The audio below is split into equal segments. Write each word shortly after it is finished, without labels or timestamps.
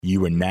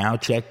You are now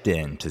checked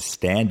in to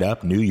Stand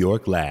Up New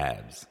York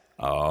Labs.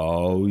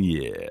 Oh,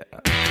 yeah.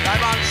 They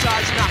won't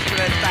charge nothing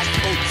in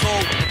festival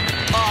talk.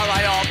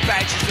 RAR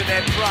badges in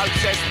their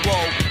protest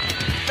wall.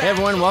 Hey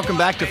everyone, welcome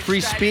back to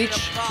Free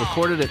Speech,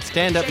 recorded at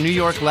Stand Up New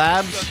York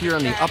Labs here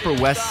on the Upper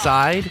West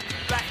Side.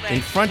 In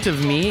front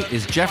of me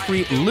is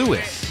Jeffrey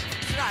Lewis.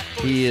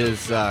 He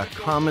is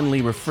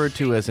commonly referred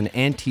to as an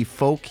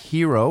anti-folk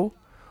hero.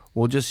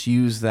 We'll just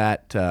use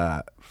that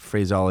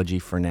phraseology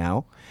for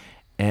now.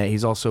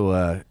 He's also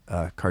a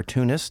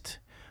cartoonist,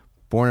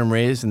 born and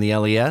raised in the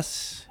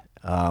LES.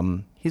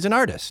 He's an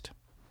artist.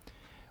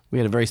 We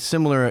had a very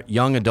similar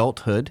young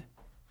adulthood,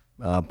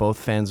 both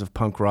fans of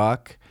punk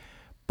rock,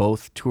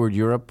 both toured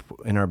Europe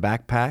in our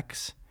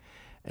backpacks.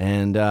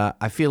 And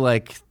I feel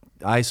like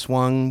I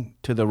swung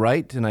to the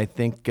right, and I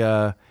think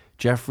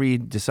Jeffrey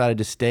decided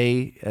to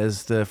stay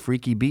as the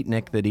freaky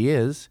beatnik that he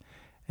is,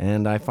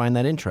 and I find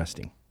that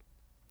interesting.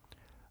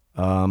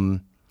 You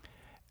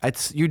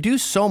do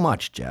so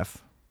much,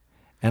 Jeff.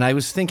 And I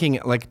was thinking,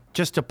 like,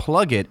 just to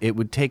plug it, it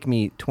would take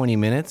me 20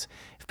 minutes.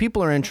 If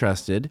people are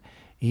interested,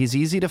 he's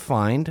easy to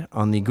find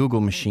on the Google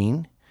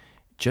machine.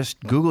 Just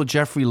Google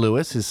Jeffrey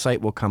Lewis. His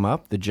site will come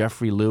up, the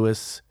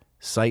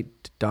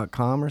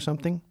jeffreylewisSite.com or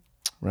something,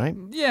 right?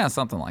 Yeah,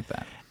 something like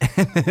that.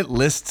 It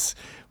lists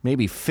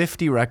maybe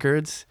 50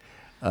 records.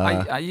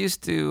 I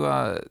used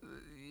to...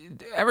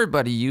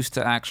 everybody used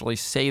to actually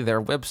say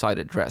their website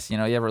address. You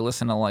know, you ever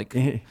listen to, like,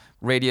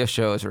 radio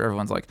shows where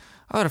everyone's like,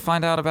 oh, to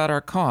find out about our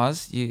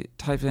cause, you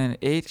type in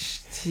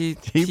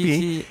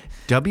http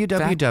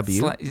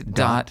www.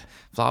 dot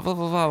blah blah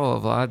blah blah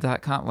blah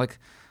blah.com. Like,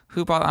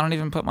 who bought? I don't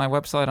even put my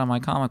website on my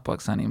comic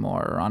books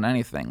anymore or on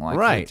anything. Like,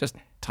 right. Just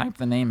type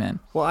the name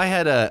in. Well, I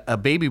had a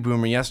baby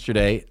boomer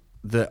yesterday,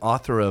 the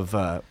author of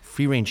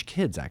Free Range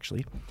Kids,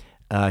 actually.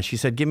 She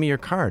said, "Give me your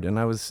card," and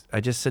I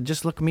just said,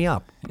 "Just look me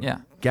up." Yeah,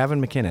 Gavin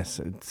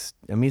McInnes.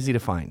 I'm easy to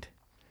find.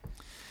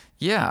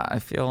 Yeah, I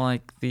feel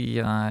like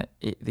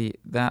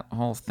that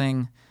whole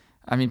thing.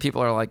 I mean,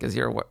 people are like, "Is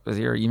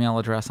your email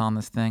address on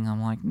this thing?"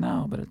 I'm like,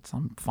 "No, but it's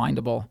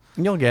findable."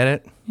 You'll get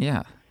it.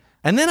 Yeah.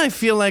 And then I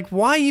feel like,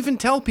 why even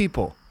tell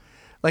people?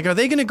 Like, are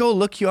they going to go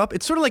look you up?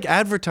 It's sort of like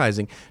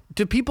advertising.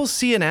 Do people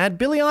see an ad?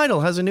 Billy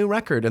Idol has a new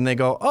record, and they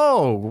go,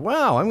 "Oh,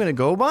 wow, I'm going to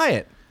go buy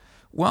it."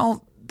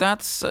 Well,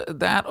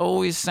 that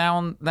always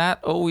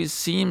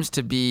seems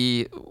to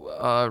be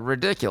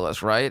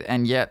ridiculous, right?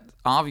 And yet,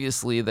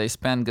 obviously, they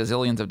spend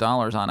gazillions of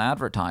dollars on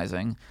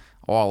advertising.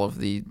 All of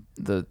the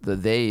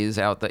theys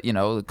out that, you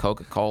know, the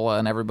Coca-Cola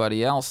and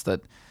everybody else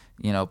that,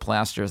 you know,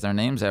 plasters their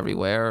names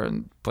everywhere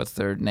and puts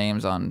their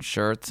names on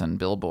shirts and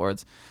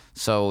billboards.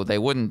 So they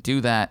wouldn't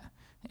do that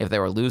if they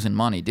were losing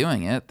money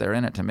doing it. They're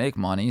in it to make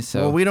money.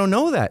 So well, we don't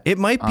know that. It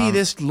might be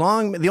this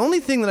long. The only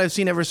thing that I've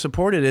seen ever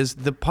supported is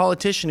the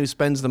politician who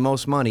spends the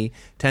most money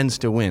tends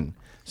to win.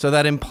 So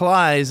that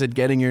implies that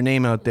getting your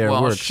name out there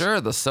works. Well,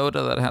 sure, the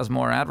soda that has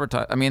more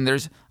advertising. I mean,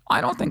 I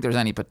don't think there's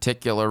any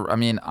particular. I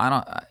mean,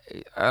 I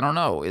don't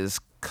know. Is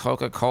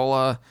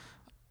Coca-Cola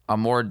a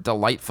more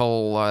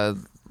delightful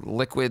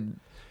liquid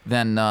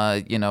than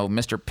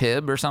Mr.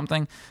 Pibb or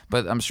something?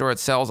 But I'm sure it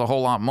sells a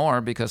whole lot more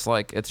because,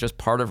 like, it's just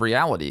part of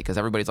reality. Because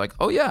everybody's like,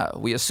 oh yeah,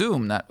 we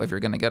assume that if you're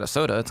going to get a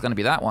soda, it's going to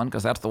be that one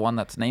because that's the one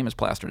that's name is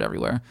plastered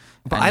evereverywher.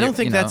 But I don't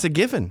think that's a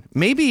given.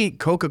 Maybe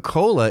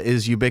Coca-Cola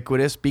is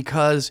ubiquitous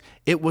because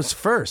it was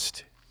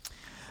first.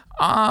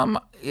 I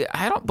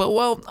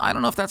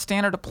don't know if that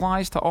standard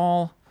applies to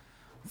all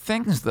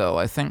things, though.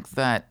 I think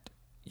that,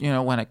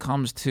 when it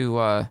comes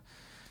to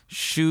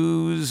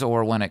shoes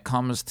or when it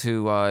comes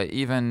to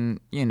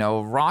even,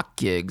 rock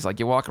gigs, like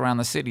you walk around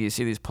the city, you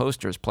see these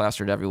posters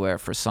plastered everywhere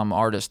for some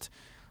artist,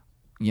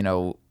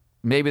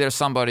 maybe there's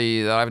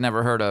somebody that I've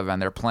never heard of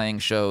and they're playing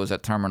shows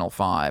at Terminal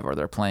 5 or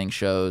they're playing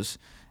shows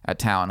at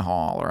Town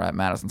Hall or at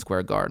Madison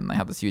Square Garden. They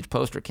have this huge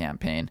poster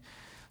campaign.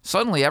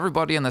 Suddenly,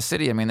 everybody in the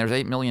city, I mean, there's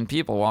 8 million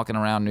people walking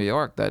around New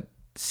York that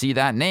see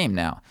that name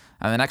now.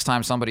 And the next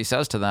time somebody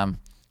says to them,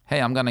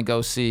 hey, I'm going to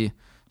go see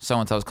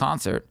so-and-so's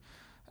concert,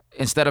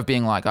 instead of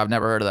being like, I've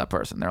never heard of that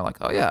person, they're like,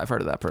 oh, yeah, I've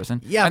heard of that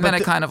person. Yeah, and then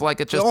it kind of like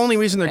it just... The only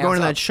reason they're going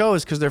to that up. show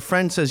is because their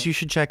friend says, you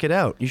should check it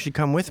out. You should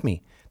come with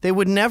me. They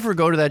would never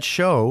go to that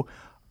show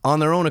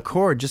on their own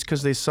accord just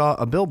because they saw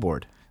a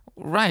billboard.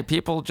 Right.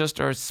 People just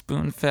are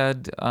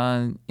spoon-fed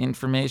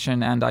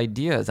information and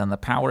ideas, and the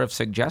power of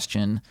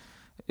suggestion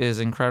is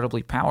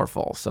incredibly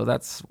powerful. So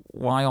that's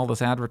why all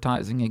this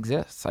advertising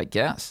exists, I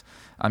guess.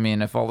 I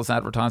mean, if all this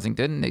advertising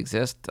didn't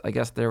exist, I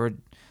guess there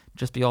would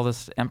just be all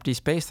this empty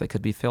space that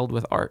could be filled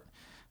with art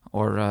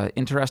or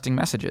interesting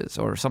messages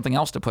or something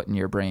else to put in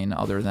your brain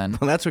other than...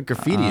 Well, that's what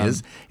graffiti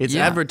is. It's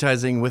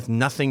advertising with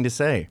nothing to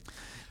say.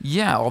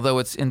 Yeah, although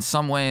it's in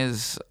some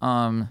ways,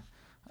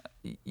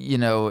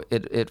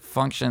 it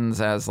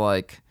functions as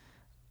like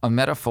a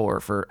metaphor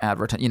for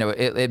advertising.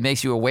 It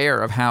makes you aware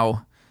of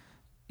how...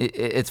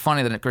 It's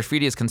funny that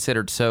graffiti is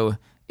considered so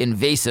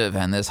invasive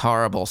and this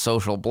horrible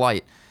social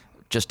blight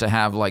just to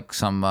have like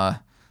some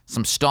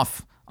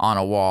stuff on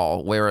a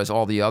wall, whereas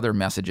all the other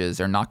messages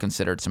are not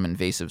considered some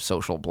invasive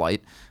social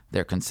blight.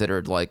 They're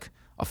considered like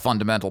a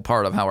fundamental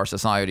part of how our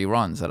society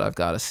runs, that I've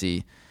got to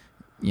see,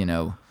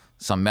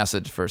 some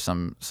message for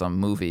some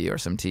movie or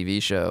some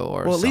TV show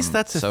or well, at least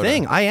that's the soda.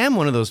 thing. I am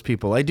one of those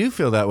people. I do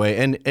feel that way.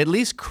 And at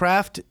least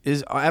Kraft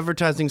is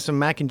advertising some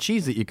mac and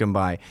cheese that you can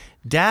buy.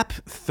 DAP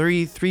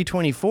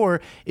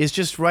 324 is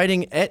just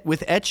writing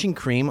with etching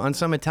cream on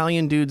some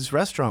Italian dude's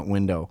restaurant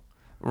window.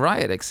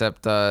 Right,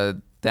 except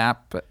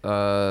DAP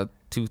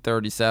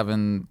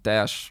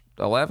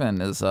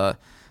 237-11 is a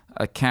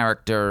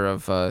character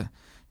of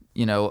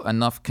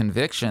enough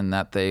conviction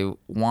that they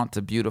want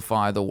to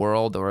beautify the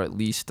world, or at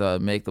least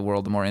make the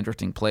world a more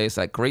interesting place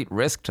at great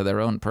risk to their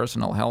own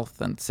personal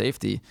health and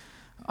safety,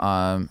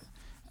 rather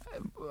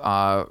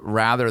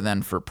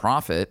than for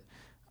profit.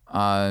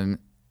 And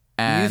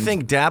you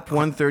think DAP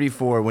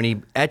 134, when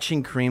he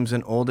etching creams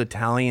an old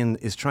Italian,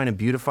 is trying to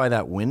beautify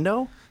that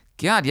window?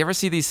 God, you ever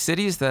see these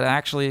cities that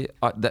actually,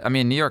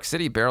 New York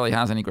City barely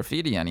has any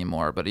graffiti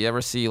anymore, but you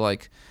ever see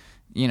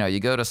you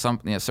go to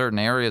certain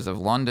areas of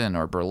London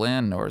or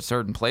Berlin or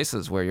certain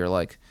places where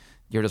you're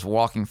just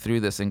walking through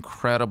this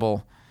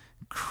incredible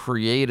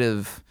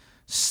creative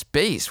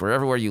space where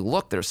everywhere you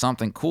look, there's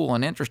something cool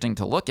and interesting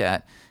to look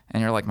at.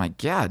 And you're like, my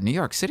God, New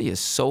York City is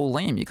so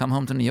lame. You come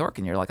home to New York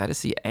and you're like, I just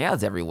see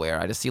ads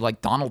everywhere. I just see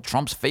Donald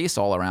Trump's face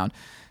all around,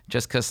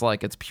 just because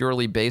it's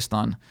purely based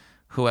on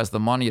who has the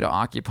money to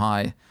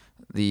occupy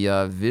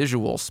the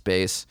visual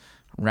space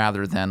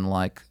rather than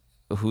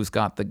who's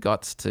got the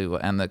guts to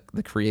and the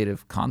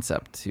creative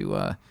concept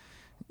to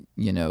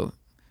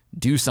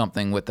do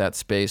something with that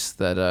space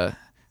that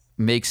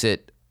makes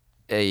it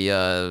a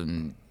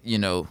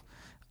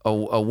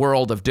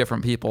world of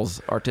different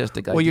people's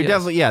artistic ideas. Well,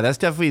 that's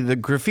definitely the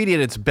graffiti at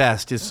its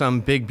best is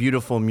some big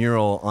beautiful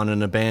mural on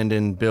an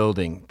abandoned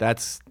building.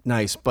 That's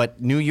nice.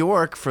 But New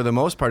York, for the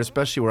most part,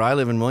 especially where I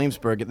live in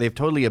Williamsburg, they've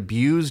totally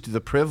abused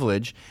the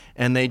privilege,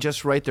 and they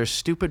just write their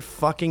stupid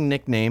fucking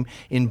nickname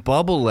in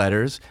bubble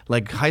letters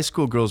like high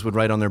school girls would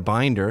write on their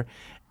binder,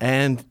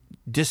 and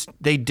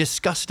they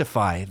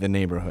disgustify the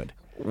neighborhood.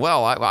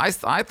 Well, I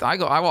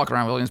walk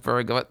around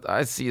Williamsburg,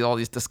 I see all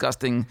these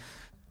disgusting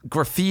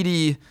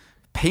graffiti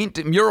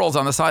paint murals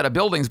on the side of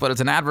buildings, but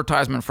it's an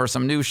advertisement for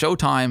some new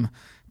Showtime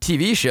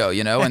TV show,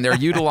 and they're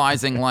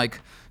utilizing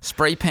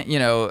spray paint,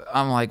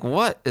 I'm like,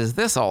 what is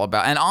this all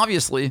about? And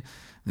obviously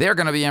they're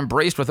going to be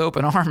embraced with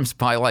open arms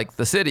by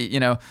the city,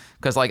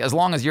 because as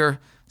long as you're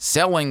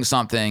selling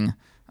something,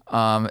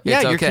 it's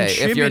you're okay.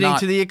 contributing if you're not,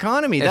 to the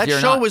economy. That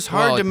show was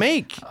hard to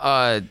make.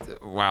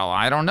 Well,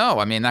 I don't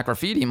know. That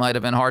graffiti might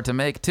have been hard to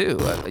make too.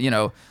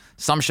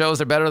 Some shows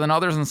are better than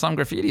others, and some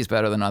graffiti is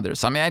better than others.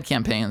 Some ad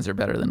campaigns are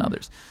better than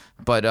others.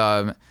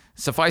 But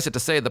suffice it to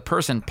say, the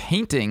person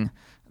painting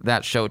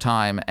that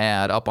Showtime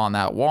ad up on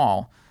that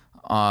wall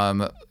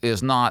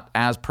is not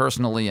as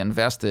personally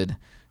invested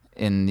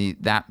in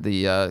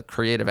the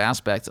creative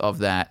aspects of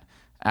that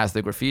as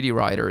the graffiti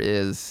writer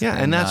is. Yeah,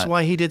 and that's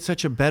why he did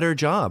such a better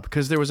job,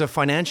 because there was a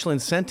financial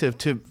incentive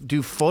to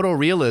do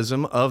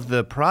photorealism of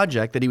the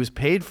project that he was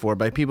paid for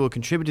by people who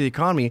contribute to the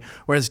economy,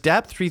 whereas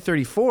DAP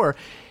 334...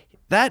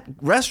 that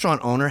restaurant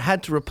owner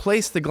had to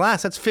replace the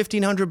glass. That's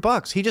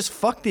 $1,500. He just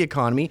fucked the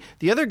economy.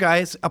 The other guy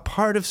is a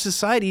part of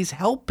society. He's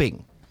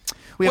helping.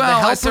 We have the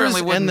helpers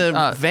and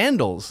the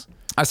vandals.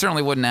 I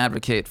certainly wouldn't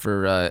advocate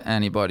for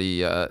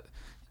anybody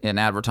in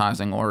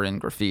advertising or in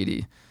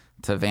graffiti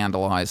to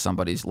vandalize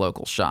somebody's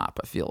local shop.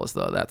 I feel as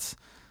though that's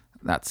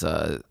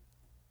a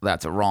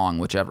wrong,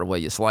 whichever way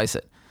you slice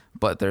it.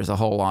 But there's a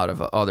whole lot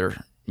of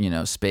other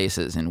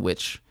spaces in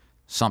which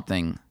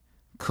something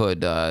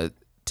could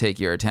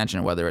take your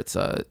attention, whether it's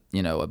a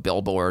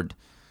billboard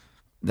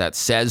that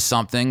says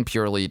something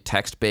purely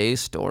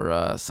text-based,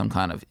 or some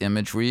kind of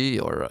imagery,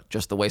 or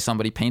just the way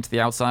somebody paints the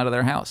outside of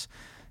their house.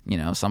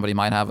 Somebody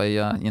might have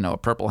a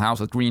purple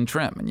house with green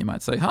trim, and you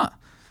might say,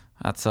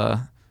 that's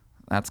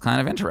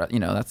kind of interesting.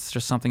 That's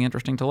just something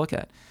interesting to look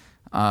at.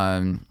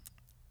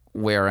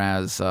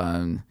 Whereas,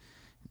 I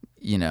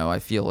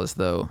feel as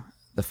though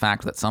the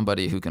fact that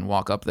somebody who can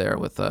walk up there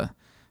with $1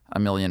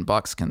 million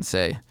can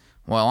say,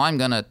 well, I'm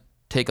going to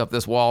take up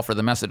this wall for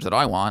the message that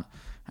I want,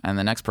 and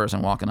the next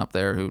person walking up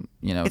there who,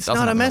 it's doesn't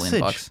not have a $1 million.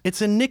 message.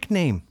 It's a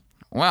nickname.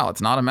 Well, it's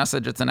not a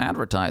message. It's an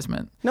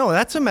advertisement. No,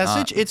 that's a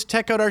message. It's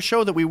check out our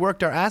show that we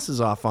worked our asses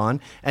off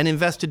on and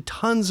invested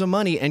tons of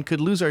money and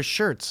could lose our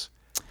shirts.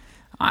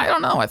 I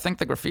don't know. I think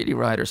the graffiti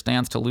writer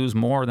stands to lose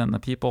more than the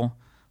people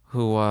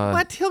who...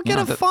 what? He'll get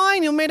a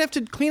fine. He might have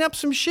to clean up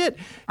some shit.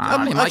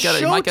 He might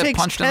get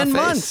punched 10 in the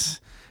months. face.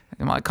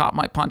 A cop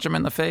might punch him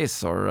in the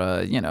face,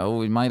 or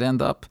we might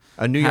end up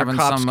a New York having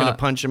cop's going to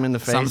punch him in the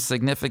face. Some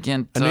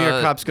significant. A New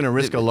York cop's going to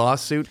risk a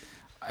lawsuit.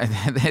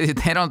 They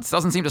don't.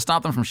 Doesn't seem to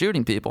stop them from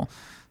shooting people.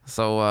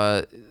 So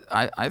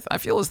I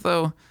feel as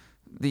though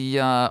the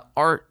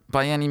art,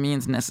 by any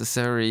means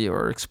necessary,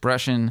 or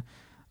expression,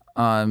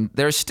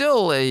 there's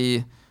still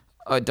a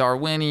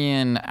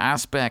Darwinian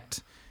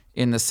aspect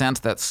in the sense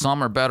that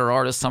some are better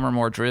artists, some are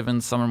more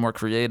driven, some are more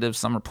creative,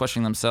 some are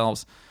pushing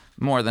themselves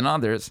more than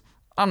others.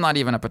 I'm not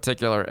even a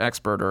particular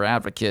expert or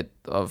advocate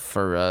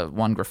for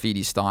one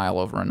graffiti style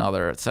over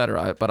another,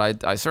 etc.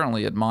 But I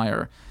certainly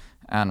admire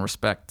and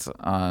respect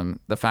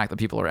the fact that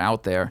people are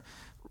out there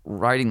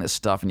writing this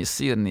stuff, and you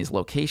see it in these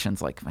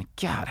locations. Like, my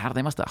God,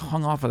 they must have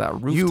hung off of that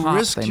rooftop. You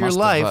risked They your must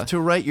life have, to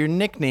write your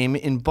nickname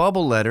in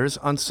bubble letters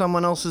on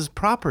someone else's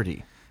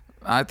property.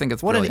 I think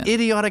it's What brilliant. an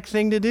idiotic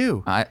thing to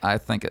do. I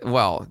think,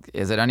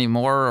 is it any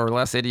more or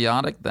less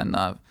idiotic than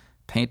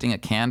painting a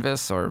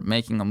canvas or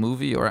making a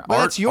movie or Well,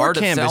 art? that's your art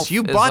canvas. itself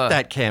You is bought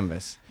that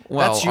canvas.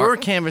 well, That's your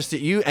art- canvas that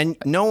you and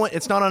no one.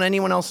 It's not on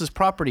anyone else's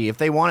property. If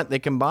they want it, they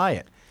can buy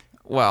it.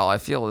 Well, I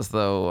feel as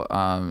though,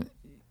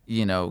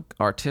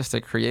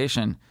 artistic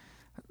creation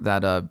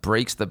that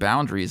breaks the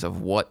boundaries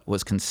of what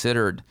was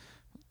considered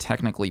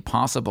technically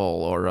possible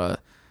or,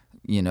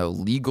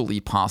 legally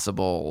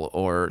possible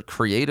or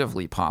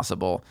creatively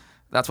possible.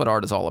 That's what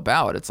art is all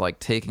about. It's like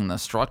taking the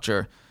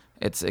structure,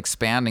 it's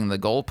expanding the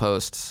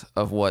goalposts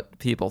of what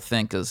people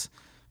think is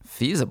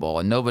feasible.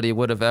 And nobody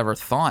would have ever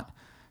thought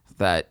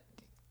that,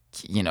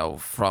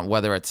 from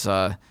whether it's,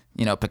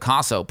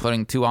 Picasso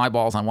putting two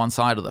eyeballs on one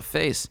side of the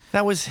face.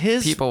 That was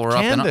his People were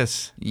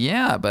canvas. up in.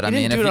 Yeah, but He I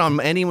mean, didn't do if it you- on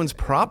anyone's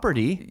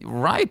property.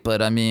 right.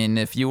 But I mean,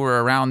 if you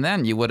were around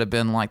then, you would have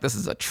been like, "This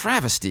is a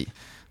travesty.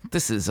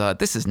 This is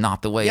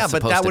not the way Yeah, it's but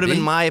supposed that to would have be."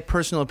 been my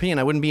personal opinion.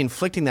 I wouldn't be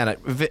inflicting that.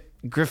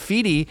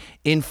 Graffiti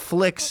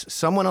inflicts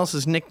someone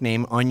else's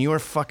nickname on your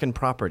fucking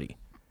property,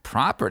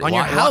 property on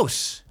your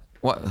house.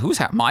 What? Whose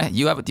house?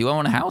 Do you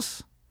own a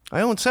house?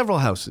 I own several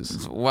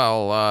houses.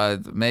 Well,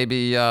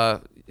 maybe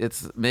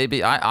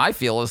I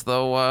feel as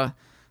though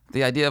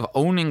the idea of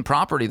owning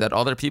property that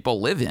other people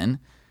live in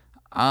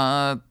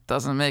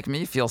doesn't make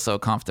me feel so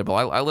comfortable.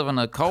 I live in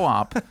a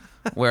co-op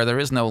where there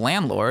is no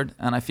landlord,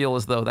 and I feel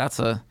as though that's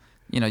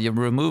you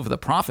remove the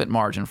profit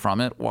margin from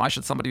it. Why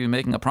should somebody be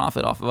making a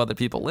profit off of other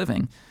people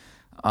living?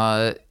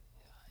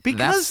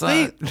 Because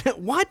That's,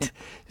 what?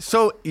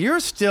 So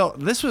you're still.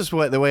 This was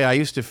the way I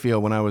used to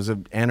feel when I was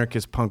an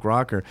anarchist punk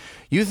rocker.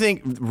 You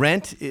think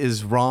rent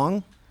is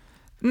wrong?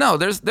 No,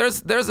 there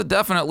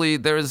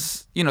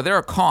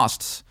are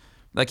costs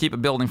that keep a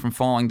building from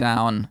falling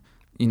down,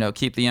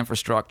 keep the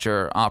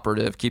infrastructure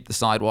operative, keep the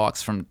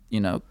sidewalks from,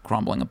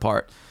 crumbling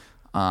apart,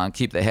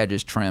 keep the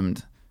hedges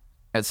trimmed,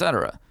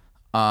 etc.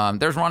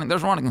 There's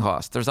running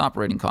costs, there's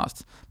operating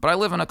costs. But I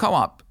live in a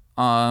co-op,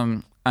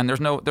 and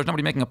there's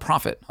nobody making a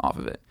profit off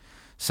of it.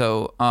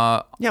 So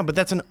Yeah, but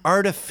that's an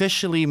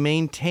artificially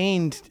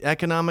maintained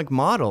economic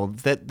model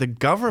that the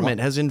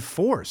government has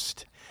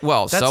enforced.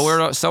 Well,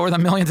 That's- so are the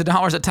millions of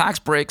dollars of tax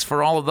breaks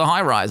for all of the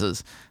high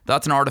rises.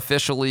 That's an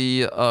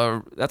artificially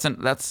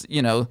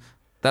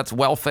that's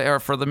welfare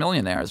for the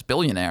millionaires,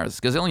 billionaires,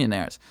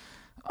 gazillionaires.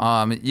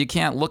 You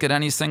can't look at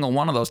any single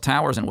one of those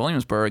towers in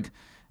Williamsburg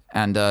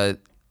and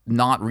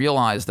not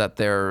realize that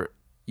they're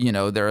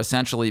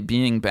essentially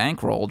being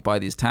bankrolled by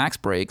these tax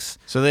breaks.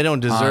 So they don't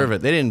deserve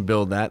it. They didn't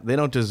build that. They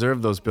don't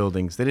deserve those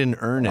buildings. They didn't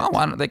earn it. Well,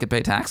 why don't they could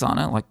pay tax on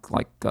it, like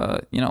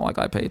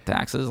I pay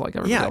taxes, like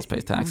everybody else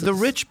pays taxes. The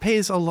rich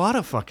pays a lot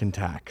of fucking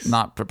tax.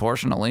 Not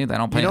proportionally. They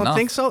don't pay You don't enough.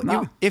 think so?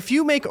 No. If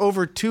you make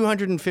over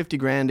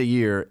 $250,000 a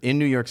year in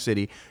New York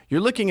City, you're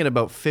looking at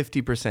about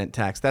 50%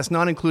 tax. That's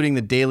not including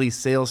the daily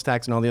sales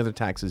tax and all the other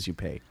taxes you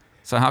pay.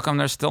 So how come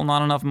there's still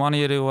not enough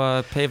money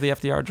to pave the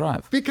FDR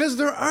Drive? Because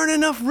there aren't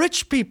enough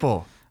rich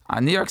people.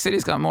 New York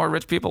City's got more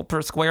rich people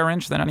per square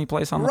inch than any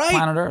place on the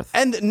planet Earth.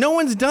 And no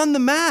one's done the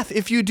math.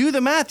 If you do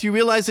the math, you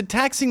realize that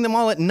taxing them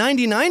all at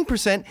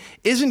 99%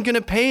 isn't going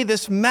to pay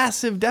this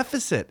massive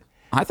deficit.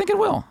 I think it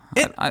will.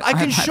 I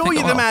can show think you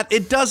it the will. math.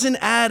 It doesn't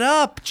add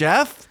up,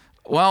 Jeff.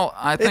 Well,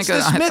 I think It's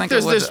this myth. I think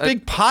There's it would, this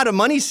big pot of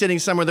money sitting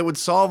somewhere that would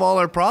solve all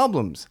our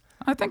problems.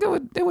 I think it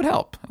would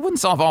help. It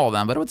wouldn't solve all of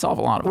them, but it would solve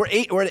a lot of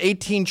them. We're at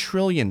 18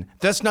 trillion.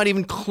 That's not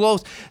even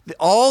close.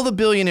 All the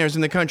billionaires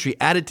in the country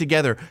added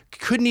together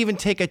couldn't even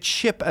take a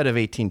chip out of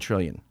 18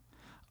 trillion.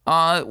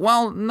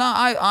 Well, no,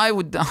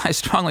 I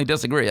strongly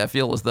disagree. I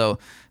feel as though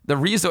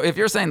if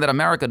you're saying that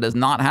America does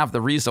not have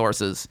the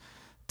resources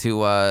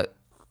to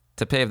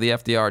pave the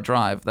FDR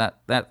Drive,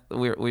 that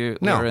we're in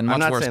I'm much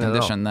not worse saying that at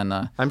all. condition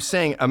than I'm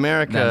saying than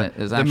America,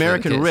 it is the actually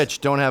American the case.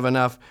 rich don't have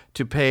enough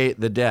to pay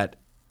the debt.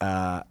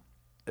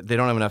 They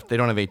don't have enough. They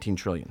don't have 18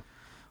 trillion.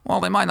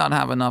 Well, they might not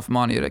have enough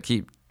money to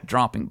keep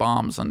dropping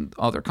bombs on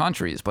other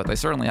countries, but they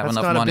certainly have That's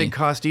enough not a money big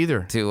cost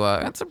either. to.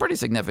 It's a pretty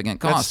significant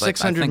That's cost.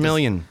 600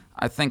 million.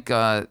 I think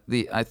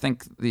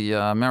the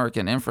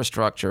American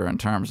infrastructure in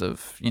terms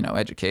of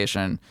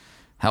education,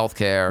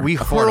 healthcare. We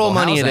affordable hurl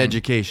money at housing,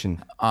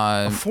 education.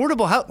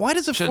 Affordable. Why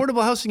does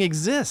affordable housing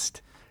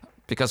exist?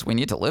 because we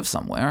need to live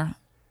somewhere.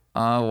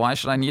 Why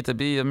should I need to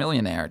be a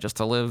millionaire just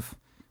to live?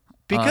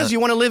 Because you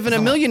want to live in a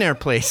millionaire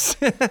place.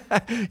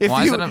 If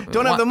Why you is it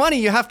don't have the money,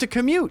 you have to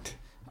commute.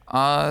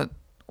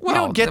 You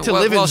don't get to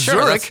live in sure,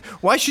 Zurich.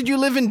 that's- Why should you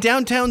live in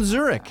downtown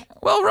Zurich?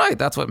 Well, right.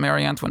 That's what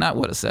Marie Antoinette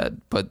would have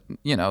said. But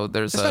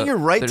there's It's not your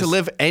right to there's-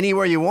 live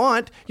anywhere you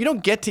want. You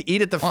don't get to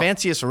eat at the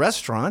fanciest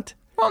restaurant.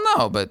 Well,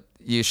 no, but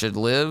you should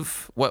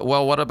live.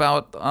 What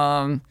about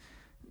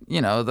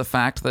the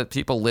fact that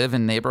people live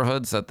in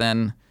neighborhoods that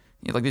then,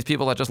 like these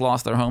people that just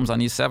lost their homes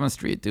on East 7th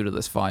Street due to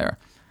this fire.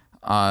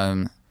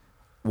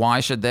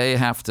 Why should they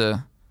have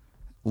to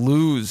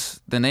lose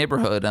the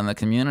neighborhood and the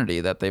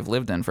community that they've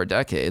lived in for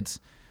decades,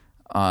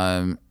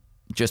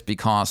 just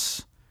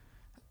because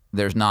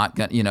there's not,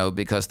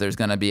 because there's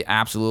going to be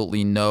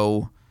absolutely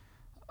no,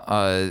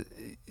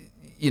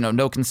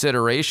 no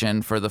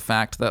consideration for the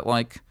fact that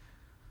like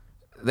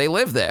they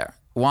live there.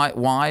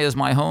 Why is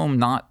my home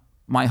not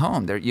my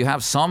home? There you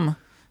have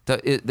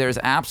there's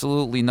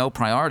absolutely no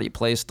priority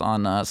placed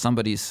on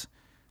somebody's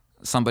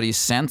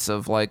sense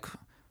of like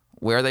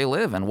where they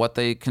live and what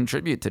they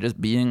contribute to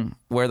just being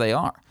where they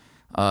are.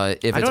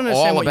 If it's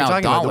all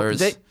about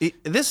dollars,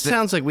 this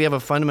sounds like we have a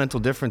fundamental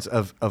difference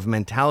of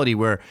mentality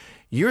where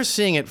you're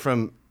seeing it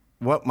from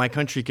what my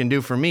country can do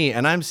for me,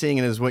 and I'm seeing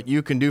it as what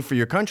you can do for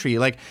your country.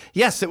 Like,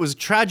 yes, it was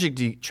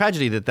tragedy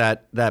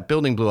that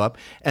building blew up,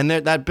 and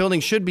that building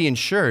should be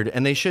insured,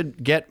 and they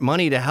should get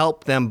money to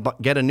help them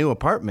get a new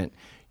apartment.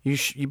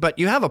 But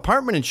you have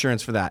apartment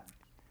insurance for that.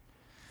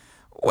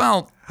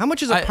 Well, how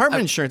much is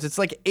apartment insurance? It's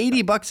like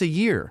 $80 a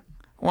year.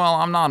 Well,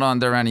 I'm not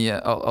under any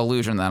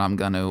illusion that I'm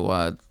going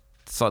to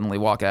suddenly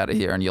walk out of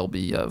here and you'll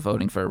be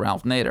voting for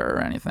Ralph Nader or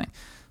anything.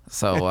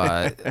 So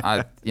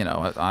I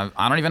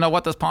don't even know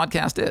what this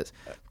podcast is.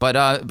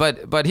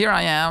 But here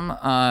I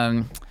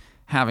am,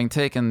 having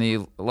taken the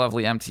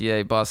lovely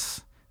MTA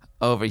bus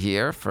over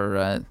here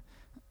for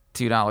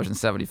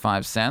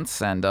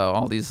 $2.75, and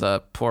all these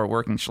poor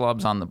working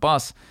schlubs on the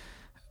bus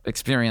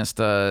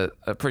experienced a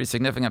pretty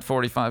significant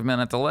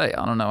 45-minute delay.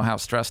 I don't know how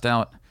stressed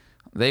out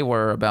they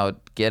were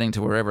about getting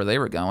to wherever they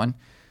were going,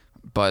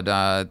 but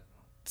it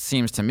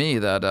seems to me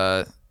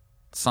that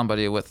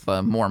somebody with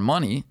more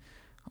money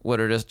would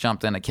have just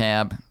jumped in a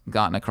cab,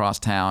 gotten across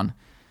town,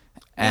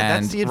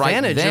 and that's the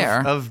advantage right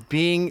there,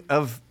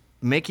 of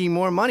making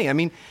more money. I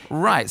mean,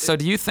 right. So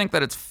do you think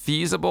that it's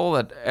feasible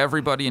that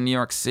everybody in New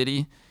York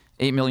City,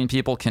 8 million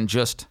people, can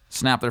just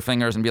snap their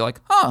fingers and be like,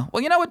 oh,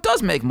 well, it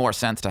does make more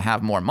sense to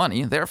have more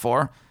money,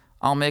 therefore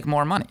I'll make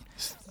more money?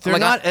 They're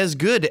not as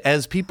good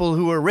as people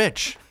who are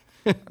rich.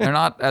 They're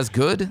not as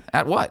good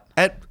at what?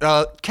 At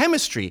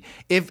chemistry.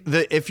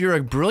 If you're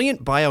a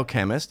brilliant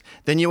biochemist,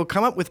 then you will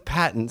come up with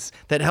patents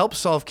that help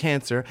solve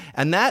cancer,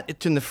 and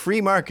that in the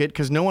free market,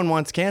 because no one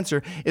wants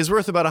cancer, is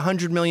worth about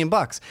 $100 million.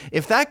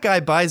 If that guy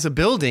buys a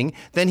building,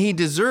 then he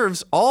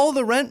deserves all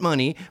the rent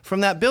money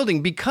from that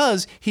building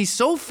because he's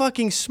so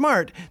fucking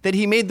smart that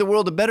he made the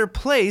world a better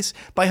place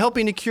by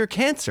helping to cure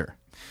cancer.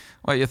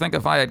 Well, you think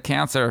if I had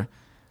cancer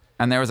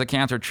and there was a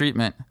cancer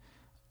treatment,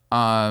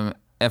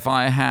 if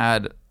I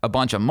had a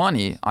bunch of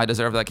money, I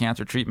deserve that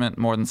cancer treatment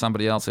more than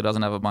somebody else who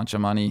doesn't have a bunch of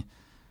money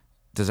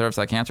deserves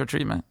that cancer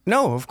treatment?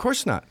 No, of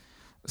course not.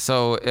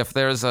 So if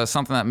there's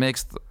something that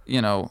makes,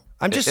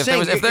 I'm just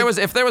saying,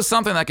 if there was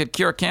something that could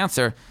cure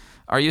cancer,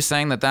 are you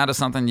saying that is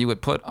something you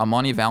would put a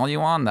money value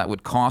on that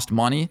would cost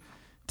money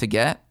to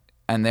get,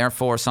 and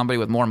therefore somebody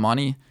with more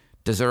money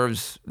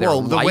deserves their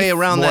life the way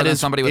around more that than is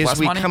somebody with less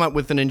we money? Come up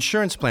with an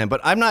insurance plan. But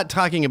I'm not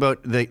talking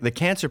about the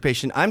cancer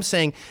patient. I'm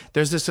saying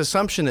there's this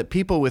assumption that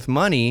people with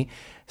money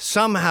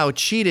somehow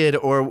cheated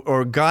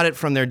or got it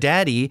from their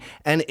daddy,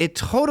 and it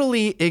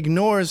totally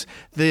ignores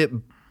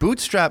the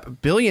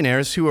bootstrap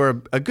billionaires who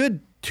are a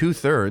good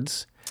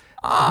 2/3.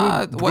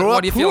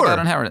 What do you feel about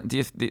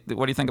inheritance?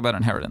 What do you think about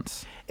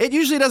inheritance? It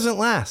usually doesn't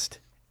last.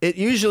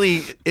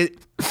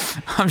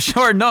 I'm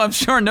sure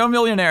no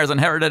millionaires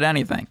inherited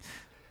anything.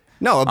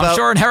 No, I'm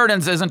sure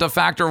inheritance isn't a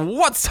factor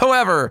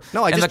whatsoever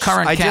in the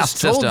current caste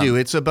system. I just told you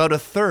it's about a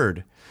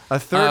third. A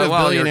third of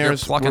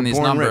billionaires you're plucking these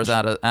numbers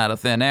out of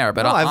thin air.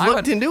 But I've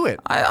looked into it.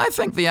 I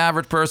think the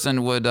average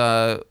person would.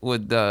 Yeah,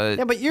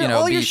 but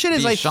all your shit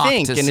is I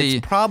think, and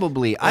it's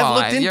probably. I've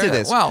looked into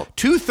this. Well,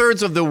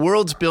 2/3 of the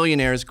world's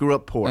billionaires grew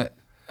up poor.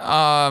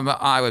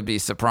 I would be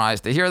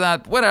surprised to hear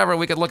that. Whatever,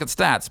 we could look at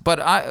stats. But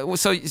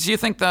so you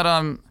think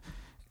that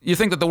you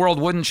think that the world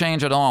wouldn't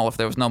change at all if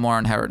there was no more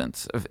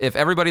inheritance? If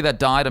everybody that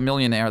died a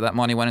millionaire, that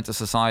money went into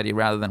society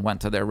rather than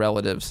went to their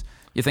relatives,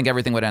 you think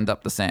everything would end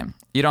up the same?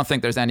 You don't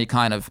think there's any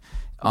kind of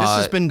this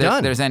has been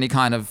done. There's any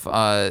kind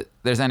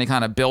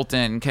of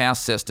built-in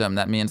caste system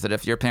that means that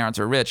if your parents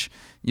are rich,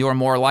 you are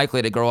more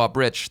likely to grow up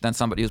rich than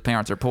somebody whose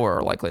parents are poor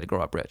are likely to grow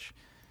up rich.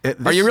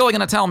 Are you really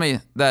going to tell me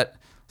that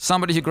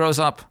somebody who grows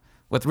up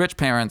with rich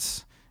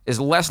parents is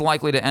less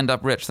likely to end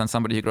up rich than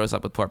somebody who grows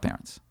up with poor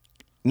parents?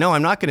 No,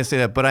 I'm not going to say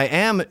that, but I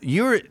am.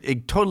 You're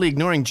totally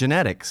ignoring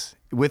genetics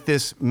with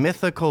this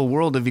mythical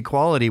world of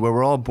equality where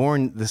we're all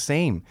born the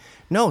same.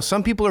 No,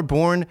 some people are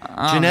born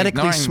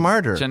genetically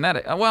smarter.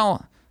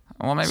 Well,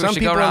 maybe we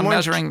should go around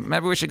measuring.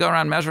 Maybe we should go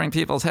around measuring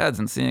people's heads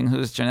and seeing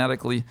who's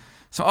genetically.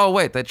 So, oh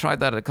wait, they tried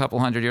that a couple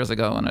hundred years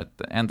ago, and it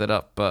ended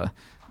up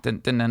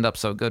didn't end up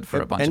so good for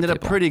a bunch of people.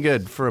 Ended up pretty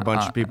good for a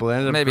bunch of people. It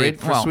ended up great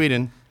for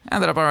Sweden.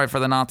 Ended up all right for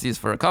the Nazis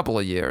for a couple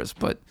of years,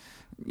 but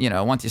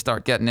once you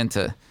start getting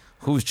into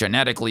who's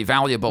genetically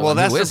valuable and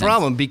who isn't. Well, that's the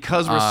problem.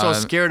 Because we're so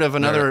scared of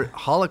another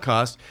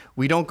Holocaust,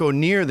 we don't go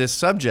near this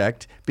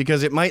subject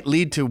because it might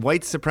lead to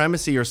white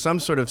supremacy or some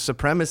sort of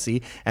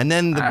supremacy, and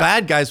then the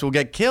bad guys will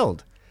get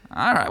killed.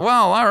 All right.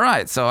 Well, all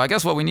right. So I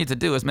guess what we need to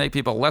do is make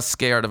people less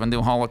scared of a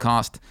new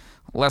Holocaust,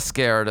 less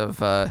scared of,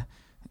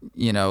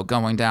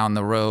 going down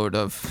the road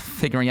of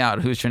figuring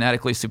out who's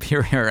genetically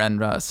superior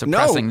and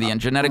suppressing the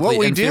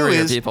genetically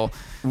inferior people.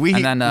 We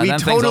then totally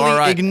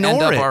things ignore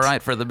end up it. all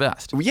right for the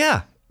best.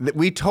 Yeah,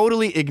 we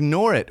totally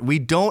ignore it. We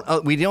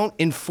don't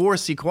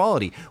enforce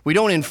equality. We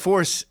don't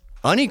enforce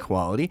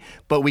unequality,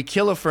 but we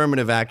kill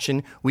affirmative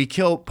action. We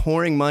kill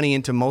pouring money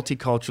into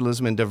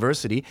multiculturalism and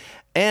diversity,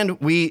 and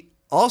we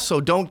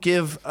also don't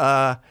give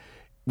the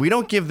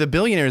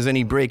billionaires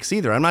any breaks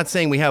either. I'm not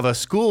saying we have a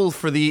school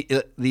for the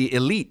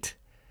elite.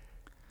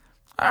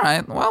 All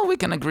right. Well, we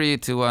can agree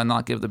to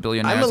not give the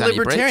billionaires I'm a any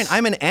libertarian. breaks.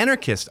 I'm an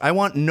anarchist. I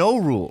want no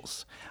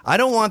rules. I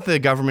don't want the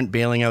government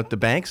bailing out the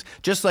banks,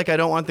 just like I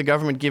don't want the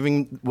government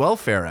giving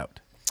welfare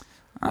out.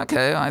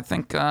 Okay, I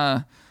think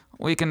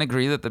we can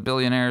agree that the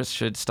billionaires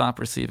should stop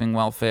receiving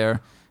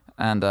welfare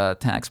and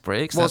tax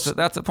breaks. Well,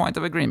 That's a point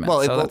of agreement. Well,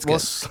 that's good.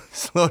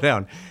 slow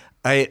down.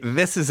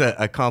 This is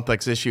a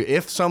complex issue.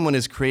 If someone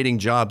is creating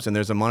jobs and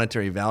there's a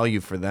monetary value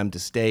for them to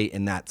stay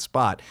in that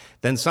spot,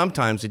 then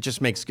sometimes it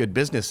just makes good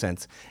business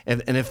sense.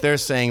 And if they're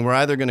saying we're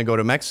either going to go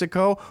to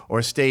Mexico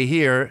or stay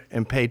here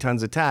and pay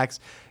tons of tax,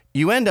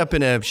 you end up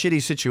in a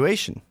shitty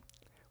situation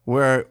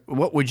where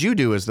what would you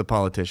do as the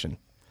politician?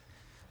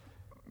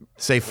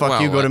 Say, fuck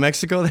you, go to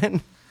Mexico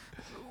then?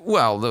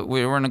 Well,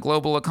 we're in a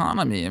global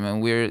economy. I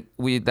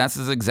mean, that's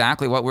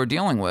exactly what we're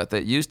dealing with.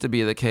 It used to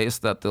be the case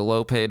that the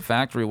low-paid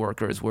factory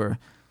workers were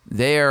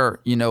there,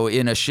 in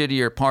a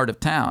shittier part of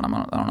town.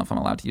 I don't know if I'm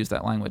allowed to use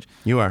that language.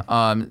 You are.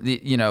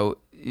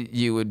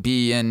 You would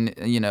be in,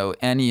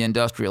 any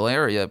industrial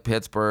area,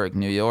 Pittsburgh,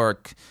 New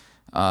York,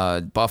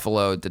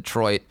 Buffalo,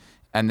 Detroit,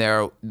 and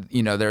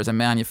there's a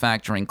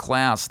manufacturing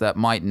class that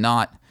might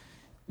not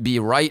be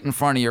right in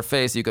front of your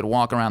face. You could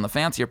walk around the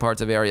fancier parts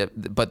of area,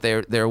 but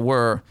there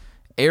were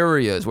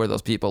areas where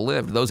those people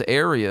lived. Those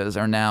areas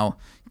are now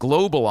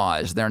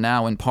globalized. They're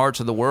now in parts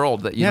of the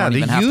world that you don't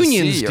even have to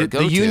see or go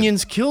to. The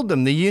unions killed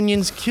them. The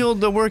unions killed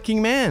the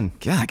working man.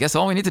 Yeah, I guess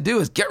all we need to do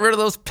is get rid of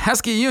those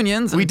pesky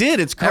unions. We did.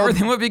 It's called,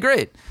 everything would be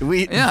great.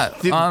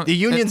 The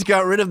unions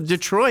got rid of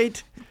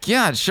Detroit.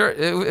 Yeah, sure.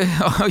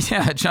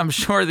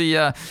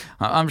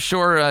 I'm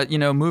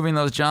sure moving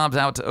those jobs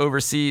out to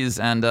overseas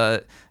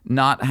and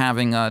not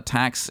having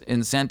tax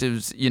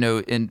incentives,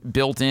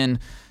 built in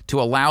to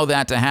allow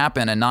that to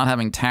happen, and not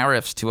having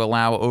tariffs to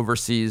allow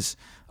overseas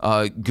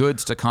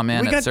goods to come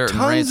in at certain rates.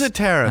 We got tons of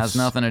tariffs. Has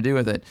nothing to do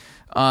with it.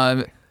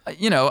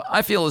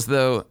 I feel as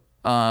though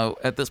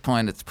at this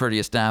point it's pretty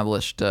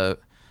established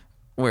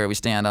where we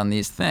stand on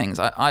these things.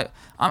 I'm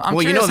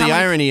curious the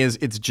irony is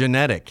it's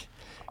genetic.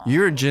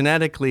 You're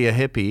genetically a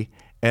hippie,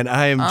 and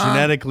I am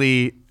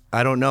genetically,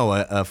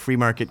 a free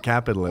market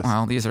capitalist.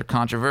 Well, these are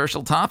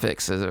controversial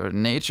topics.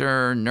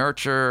 Nature,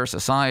 nurture,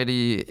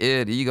 society,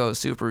 id, ego,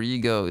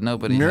 superego.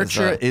 Nobody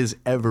Nurture has, is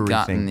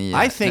everything.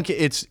 I think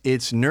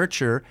it's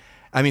nurture.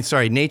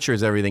 Nature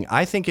is everything.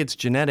 I think it's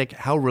genetic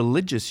how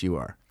religious you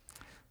are.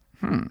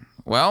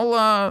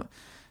 Well,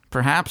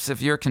 perhaps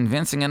if you're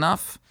convincing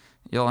enough,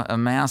 you'll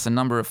amass a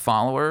number of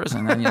followers,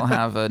 and then you'll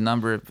have a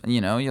number of,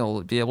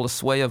 you'll be able to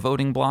sway a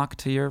voting bloc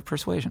to your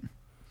persuasion.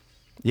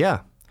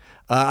 Yeah.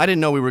 I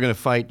didn't know we were going to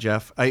fight,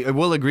 Jeff. I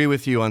will agree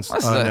with you on...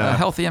 That's a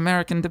healthy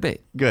American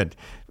debate. Good.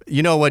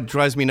 You know what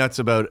drives me nuts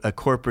about a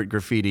corporate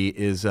graffiti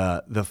is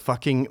the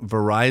fucking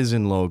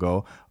Verizon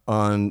logo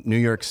on New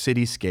York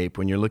Cityscape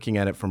when you're looking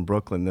at it from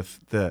Brooklyn.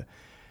 The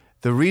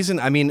reason,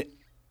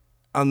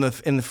 in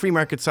the free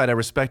market side, I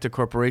respect a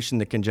corporation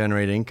that can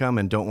generate income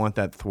and don't want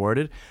that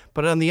thwarted.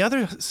 But on the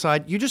other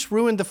side, you just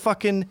ruined the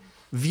fucking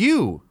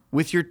view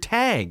with your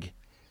tag,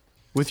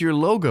 with your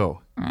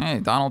logo.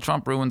 Hey, Donald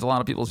Trump ruins a lot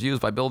of people's views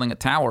by building a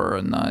tower.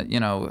 And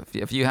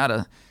if you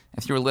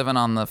were living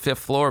on the 5th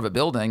floor of a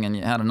building and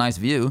you had a nice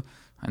view,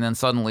 and then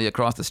suddenly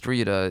across the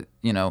street, a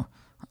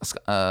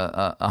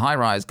high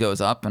rise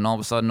goes up, and all of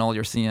a sudden all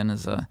you're seeing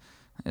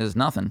is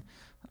nothing.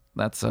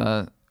 That's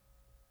a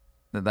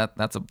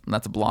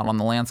blot on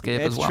the landscape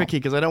as well. It's tricky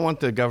because I don't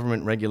want the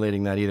government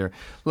regulating that either.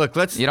 Look,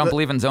 You don't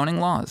believe in zoning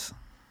laws?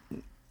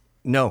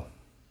 No.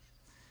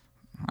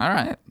 All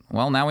right.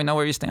 Well, now we know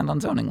where you stand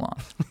on zoning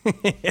laws.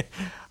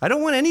 I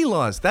don't want any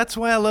laws. That's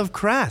why I love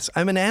Crass.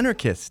 I'm an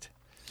anarchist.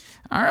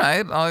 All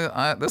right.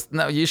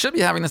 You should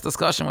be having this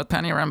discussion with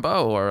Penny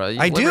Rambeau or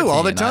I do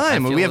all the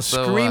time. We have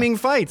screaming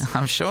fights.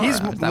 I'm sure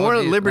he's more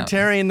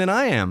libertarian than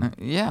I am.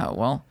 Yeah.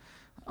 Well,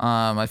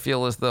 I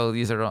feel as though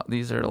these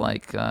are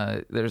like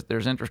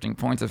there's interesting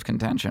points of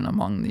contention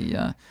among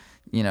the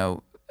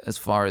as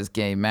far as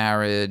gay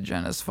marriage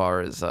and as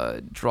far as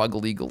drug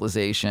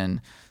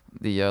legalization.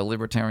 The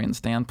libertarian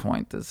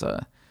standpoint is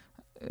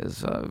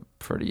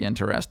pretty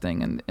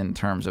interesting in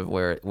terms of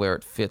where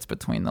it fits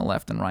between the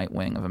left and right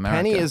wing of America.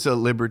 Penny is a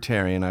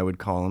libertarian, I would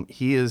call him.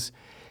 He is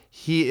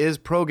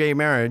pro-gay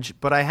marriage,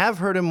 but I have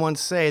heard him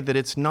once say that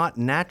it's not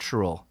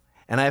natural,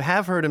 and I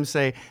have heard him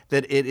say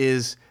that it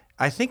is.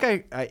 I think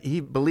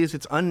he believes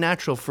it's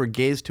unnatural for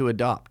gays to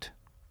adopt.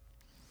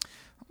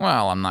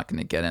 Well, I'm not going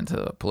to get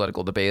into a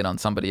political debate on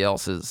somebody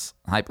else's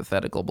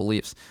hypothetical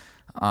beliefs,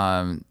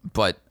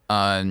 but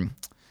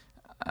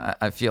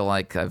I feel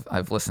like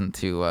I've listened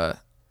to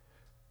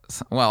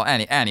Well,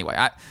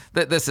 anyway,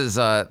 this is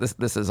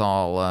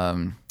all.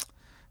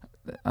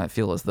 I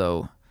feel as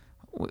though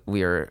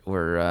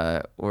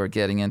we're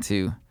getting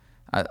into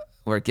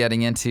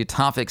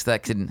topics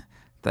that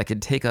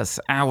could take us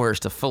hours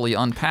to fully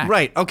unpack.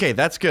 Right. Okay,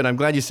 that's good. I'm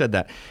glad you said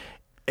that.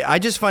 I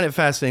just find it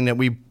fascinating that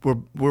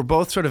we're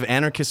both sort of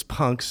anarchist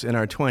punks in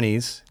our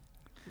 20s.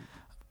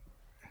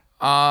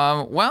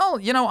 Well,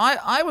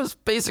 I was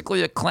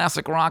basically a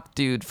classic rock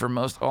dude for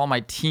all my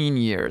teen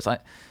years.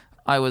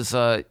 I was,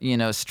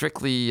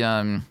 strictly,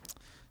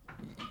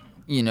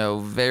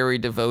 very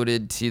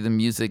devoted to the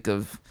music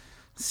of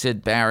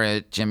Syd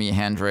Barrett, Jimi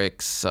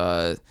Hendrix,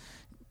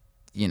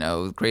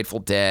 Grateful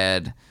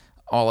Dead,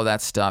 all of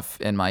that stuff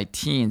in my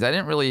teens. I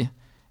didn't really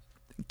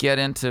get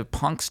into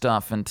punk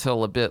stuff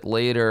until a bit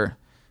later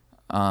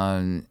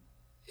in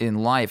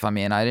life. I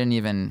mean, I didn't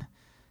even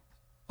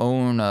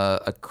own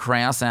a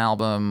Crass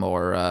album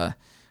or a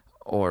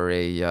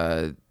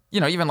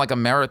even like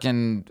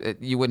American,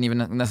 you wouldn't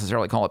even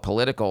necessarily call it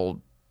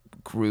political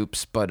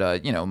groups,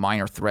 but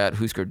Minor Threat,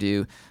 Husker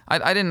Du.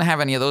 I didn't have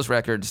any of those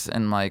records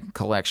in my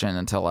collection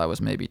until I was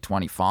maybe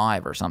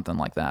 25 or something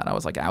like that. I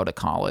was like out of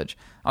college.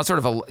 I was sort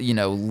of a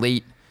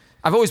late.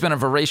 I've always been a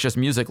voracious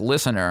music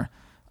listener,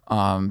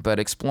 but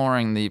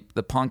exploring the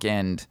punk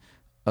end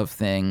of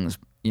things,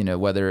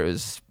 whether it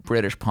was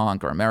British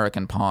punk or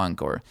American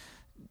punk or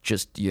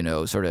just,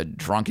 sort of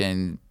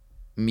drunken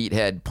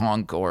meathead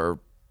punk or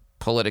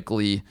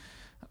politically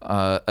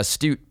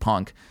astute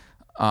punk.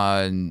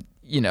 I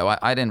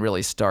didn't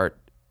really start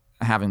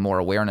having more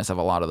awareness of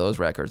a lot of those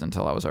records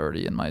until I was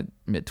already in my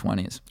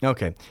mid-20s.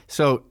 Okay,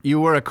 so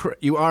you are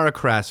a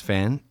Crass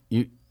fan.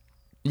 You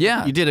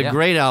did a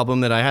great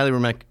album that I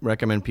highly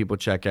recommend people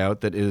check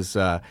out. That is,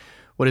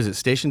 what is it?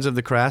 Stations of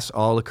the Crass,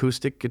 all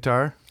acoustic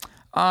guitar.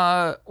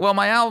 Well,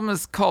 my album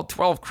is called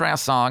 12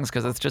 Crass Songs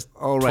because it's just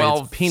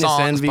 12 it's Penis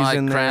songs Envy's by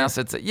in Crass.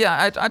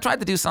 there. I tried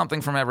to do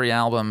something from every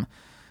album,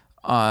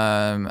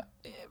 but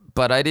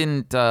I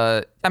didn't.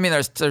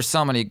 There's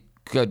so many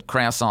good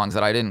Crass songs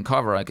that I didn't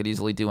cover. I could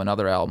easily do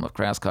another album of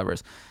Crass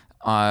covers.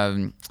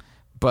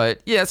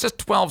 But yeah, it's just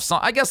 12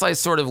 songs. I guess I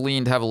sort of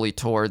leaned heavily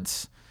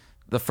towards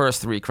the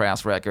first 3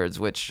 Crass records,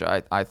 which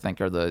I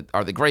think are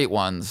the great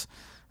ones.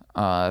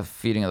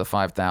 Feeding of the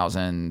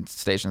 5,000,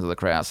 Stations of the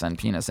Crass, and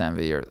Penis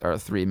Envy are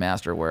 3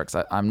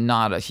 masterworks. I'm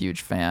not a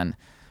huge fan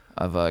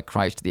of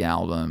Christ the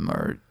Album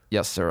or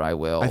Yes Sir I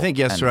Will. I think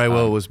Yes Sir I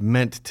Will was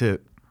meant to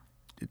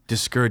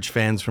discourage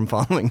fans from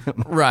following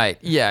them. Right.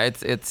 Yeah.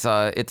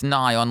 It's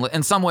nigh on.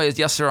 In some ways,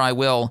 Yes Sir I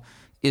Will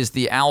is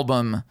the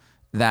album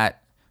that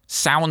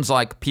sounds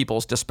like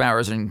people's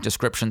disparaging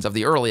descriptions of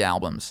the early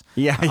albums.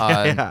 Yeah.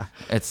 That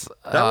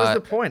was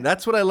the point.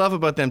 That's what I love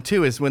about them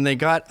too, is when they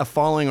got a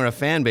following or a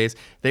fan base,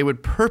 they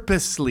would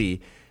purposely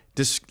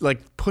just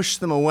push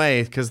them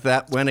away because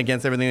that went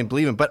against everything they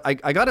believe in. But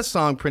I got a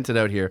song printed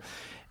out here.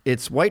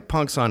 It's White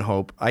Punks on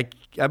Hope. I've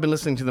been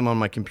listening to them on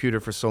my computer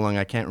for so long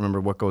I can't remember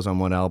what goes on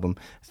what album.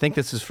 I think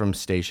this is from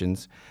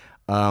Stations.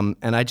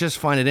 And I just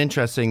find it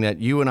interesting that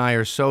you and I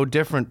are so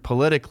different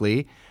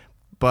politically,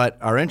 but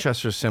our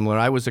interests are similar.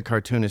 I was a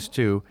cartoonist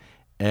too,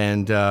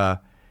 and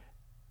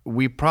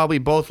we probably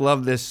both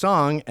love this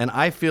song, and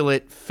I feel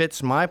it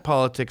fits my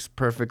politics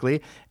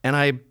perfectly, and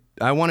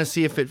I want to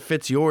see if it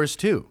fits yours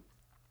too.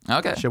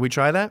 Okay. Shall we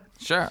try that?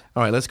 Sure.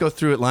 All right, let's go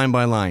through it line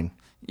by line.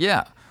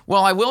 Yeah.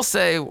 Well, I will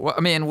say,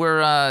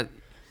 we're,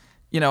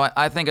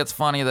 I think it's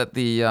funny that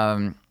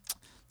the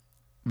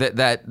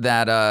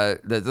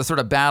sort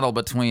of battle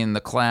between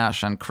the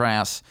Clash and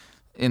Crass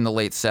in the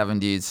late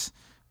 70s,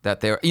 that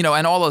they're,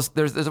 and all those,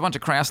 there's a bunch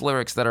of Crass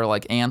lyrics that are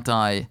like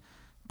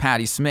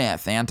anti-Patti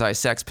Smith,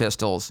 anti-Sex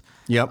Pistols.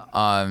 Yep.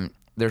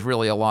 There's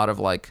really a lot of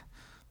like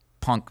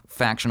punk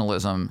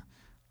factionalism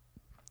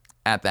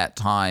at that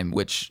time,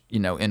 which,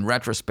 in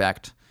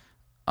retrospect,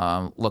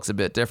 looks a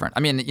bit different. I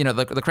mean,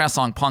 the Crass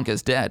song "Punk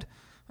is Dead"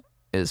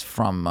 is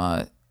from,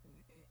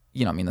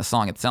 the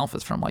song itself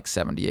is from like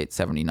 78,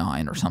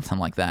 79 or something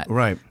like that.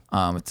 Right.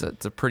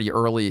 It's a pretty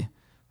early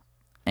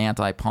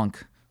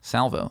anti-punk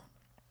salvo.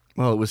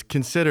 Well, it was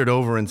considered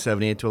over in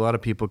 78 to a lot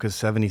of people because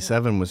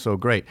 77 was so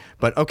great.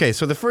 But okay,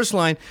 so the first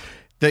line,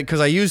 because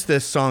I used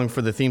this song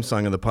for the theme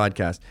song of the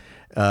podcast,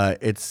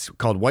 it's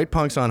called White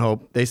Punks on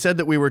Hope. They said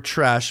that we were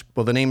trash.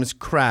 Well, the name is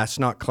Crass,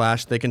 not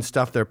Clash. They can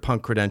stuff their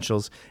punk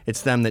credentials.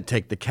 It's them that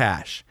take the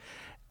cash.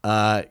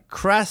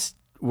 Crass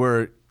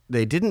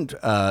they didn't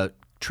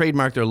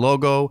trademark their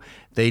logo.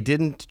 They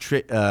didn't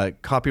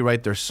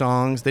copyright their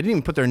songs. They didn't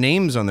even put their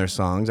names on their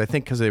songs, I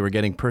think because they were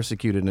getting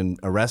persecuted and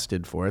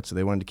arrested for it, so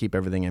they wanted to keep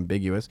everything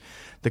ambiguous.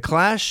 The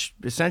Clash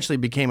essentially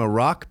became a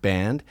rock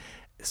band,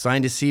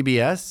 signed to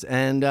CBS,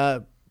 and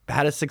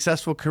had a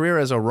successful career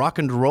as a rock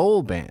and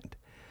roll band.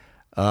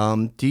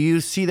 Do you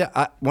see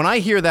that? When I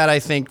hear that, I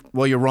think,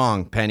 well, you're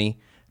wrong, Penny.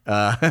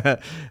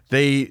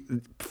 They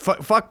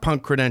fuck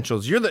punk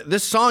credentials.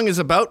 This song is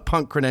about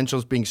punk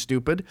credentials being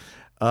stupid.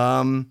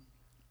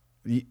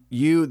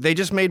 They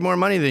just made more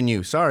money than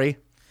you. Sorry.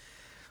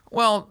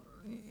 Well,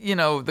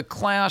 the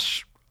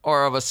Clash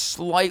are of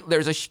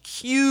there's a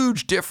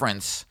huge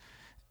difference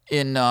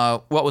in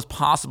what was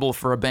possible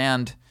for a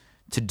band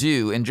to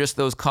do in just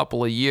those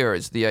couple of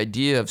years. The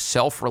idea of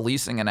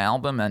self-releasing an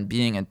album and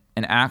being an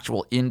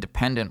actual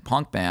independent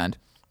punk band,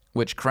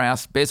 which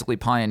Crass basically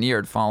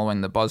pioneered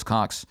following the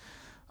Buzzcocks,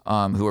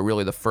 who were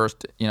really the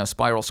first.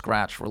 Spiral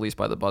Scratch, released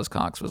by the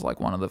Buzzcocks, was like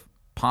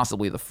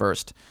possibly the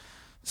first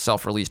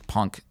self-released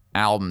punk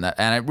album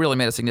and it really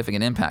made a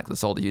significant impact that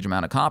sold a huge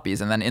amount of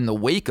copies. And then in the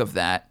wake of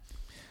that,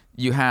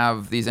 you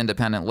have these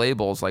independent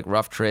labels like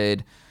Rough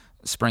Trade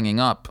springing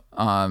up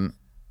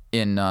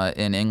in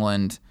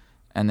England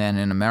and then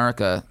in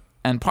America.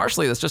 And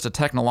partially that's just a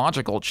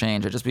technological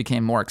change. It just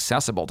became more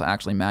accessible to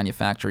actually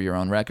manufacture your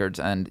own records,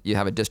 and you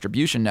have a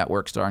distribution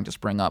network starting to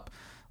spring up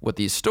with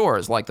these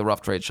stores like the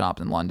Rough Trade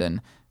shops in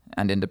London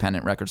and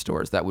independent record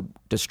stores that would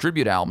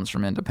distribute albums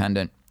from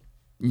independent,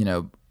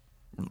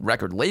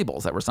 record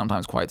labels that were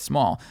sometimes quite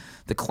small.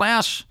 The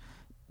Clash,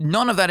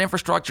 none of that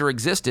infrastructure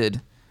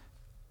existed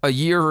a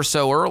year or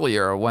so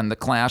earlier when the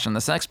Clash and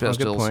the Sex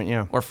Pistols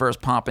were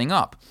first popping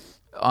up.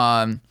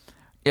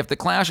 If the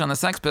Clash and the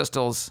Sex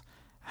Pistols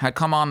had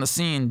come on the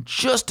scene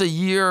just a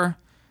year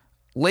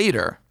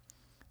later,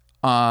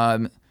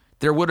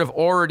 there would have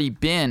already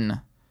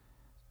been,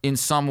 in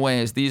some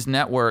ways, these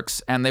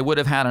networks, and they would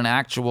have had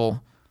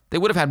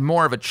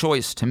more of a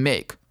choice to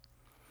make.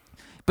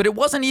 But it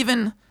wasn't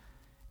even,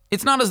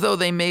 it's not as though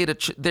they made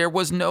there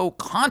was no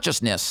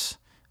consciousness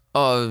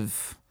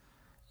of,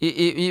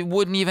 it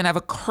wouldn't even have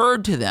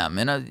occurred to them,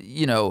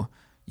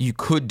 you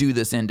could do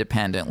this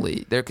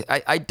independently.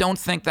 I don't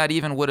think that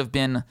even would have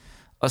been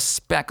a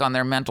speck on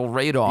their mental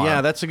radar.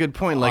 Yeah, that's a good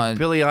point. Like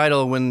Billy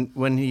Idol,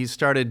 when he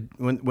started,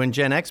 when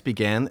Gen X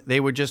began,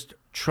 they would just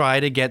try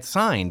to get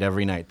signed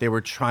every night. They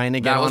were trying to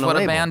get on a label. That was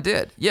what a band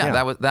did. Yeah,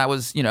 that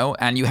was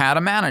and you had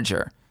a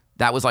manager.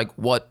 That was like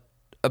what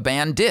a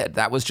band did.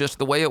 That was just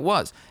the way it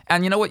was.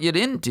 And you know what you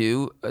didn't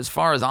do, as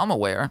far as I'm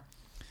aware,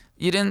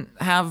 you didn't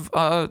have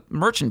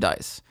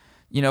merchandise.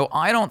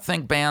 I don't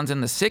think bands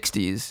in the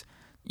 60s,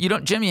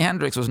 Jimi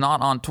Hendrix was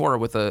not on tour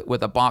with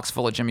a box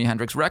full of Jimi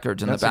Hendrix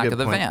records in the back of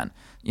the van.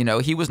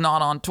 He was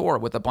not on tour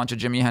with a bunch of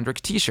Jimi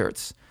Hendrix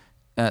T-shirts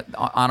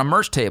on a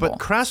merch table. But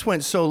Crass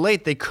went so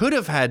late; they could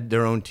have had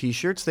their own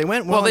T-shirts. They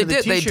went well. They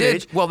did. They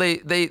did. Well, they.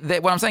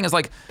 What I'm saying is,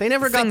 like, they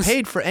never got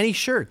paid for any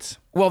shirts.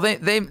 Well, they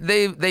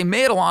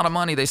made a lot of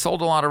money. They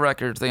sold a lot of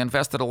records. They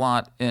invested a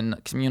lot in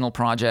communal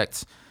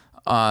projects.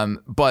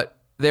 But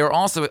they were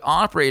also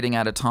operating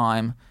at a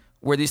time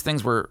where these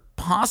things were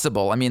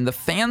possible. I mean, the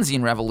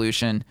fanzine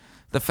revolution,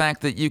 the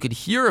fact that you could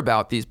hear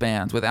about these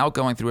bands without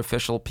going through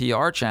official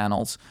PR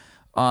channels,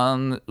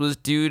 was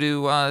due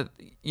to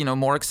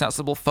more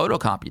accessible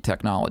photocopy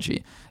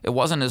technology. It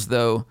wasn't as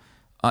though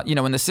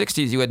in the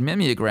 60s you had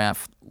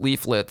mimeograph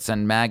leaflets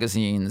and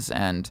magazines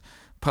and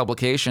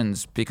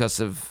publications because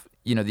of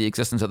the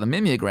existence of the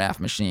mimeograph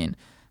machine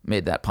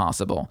made that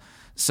possible.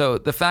 So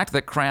the fact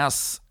that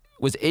Crass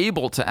was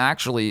able to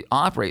actually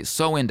operate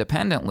so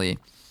independently,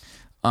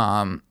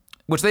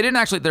 which they didn't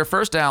actually. Their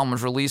first album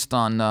was released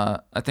on, I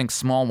think,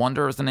 Small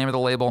Wonder is the name of the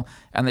label,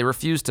 and they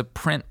refused to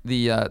print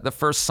the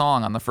first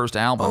song on the first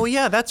album. Oh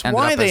yeah, that's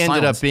why they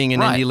ended up being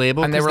an indie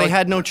label, because they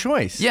had no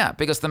choice. Yeah,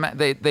 because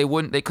they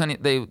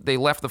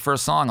left the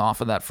first song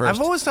off of that first.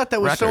 I've always thought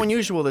that was so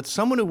unusual that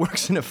someone who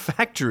works in a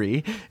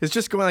factory is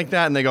just going like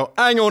that, and they go,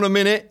 "Hang on a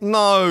minute,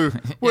 no,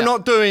 we're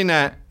not doing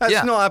that.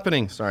 That's not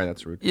happening." Sorry,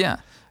 that's rude. Yeah,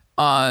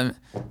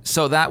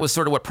 so that was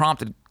sort of what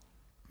prompted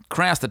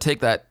Crass to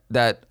take that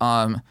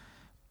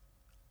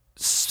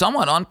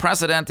somewhat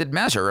unprecedented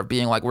measure of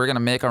being like, we're going to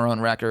make our own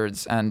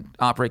records and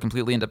operate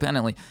completely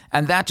independently.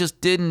 And that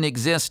just didn't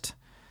exist.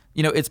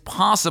 It's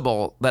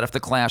possible that if the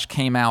Clash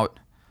came out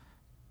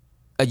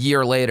a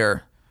year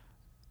later,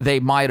 they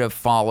might have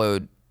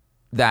followed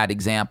that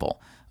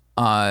example.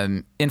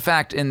 In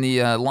fact, in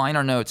the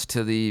liner notes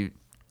to the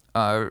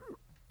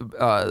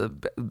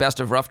Best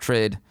of Rough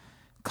Trade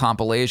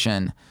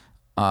compilation,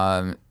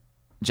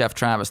 Jeff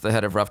Travis, the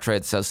head of Rough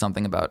Trade, says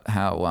something about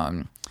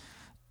how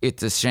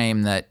it's a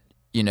shame that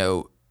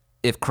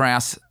if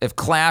the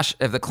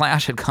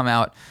Clash had come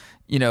out,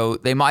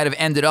 they might have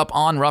ended up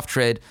on Rough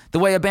Trade the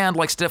way a band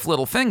like Stiff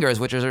Little Fingers,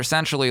 which is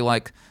essentially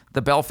like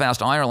the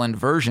Belfast, Ireland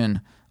version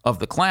of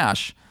the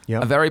Clash,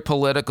 a very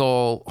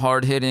political,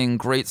 hard-hitting,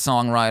 great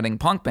songwriting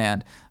punk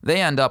band.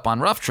 They end up on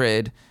Rough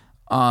Trade,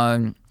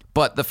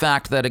 but the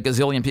fact that a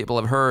gazillion people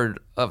have heard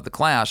of the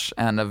Clash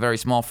and a very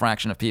small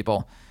fraction of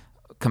people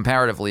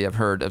comparatively have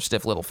heard of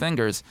Stiff Little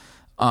Fingers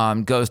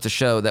goes to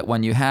show that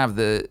when you have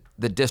the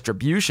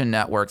distribution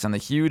networks and the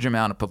huge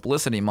amount of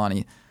publicity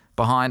money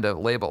behind a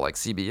label like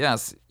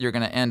CBS, you're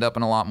going to end up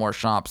in a lot more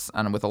shops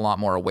and with a lot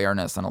more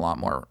awareness and a lot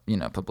more,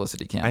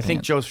 publicity campaigns. I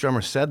think Joe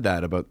Strummer said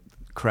that about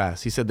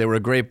Crass. He said they were a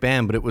great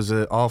band, but it was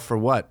all for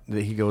what?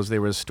 He goes, they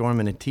were a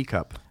storm in a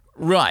teacup.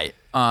 Right.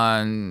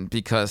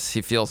 Because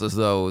he feels as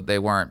though they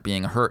weren't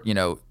being hurt,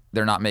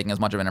 they're not making as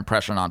much of an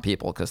impression on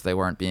people because they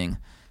weren't being,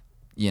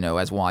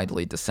 as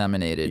widely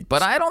disseminated.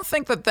 But I don't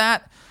think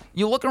that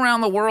you look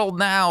around the world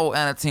now,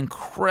 and it's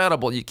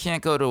incredible. You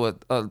can't go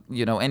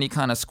to any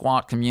kind of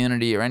squat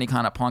community or any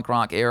kind of punk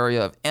rock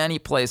area of any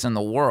place in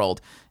the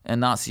world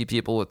and not see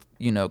people with,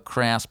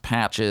 crass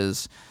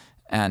patches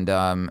and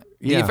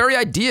the very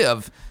idea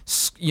of,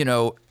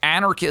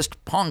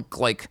 anarchist punk,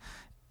 like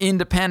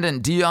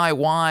independent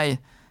DIY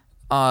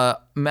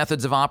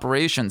methods of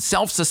operation,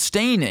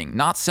 self-sustaining,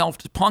 not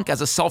punk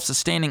as a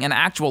self-sustaining, an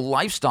actual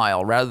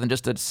lifestyle rather than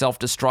just a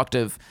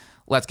self-destructive,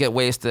 let's get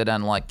wasted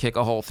and like kick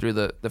a hole through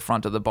the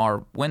front of the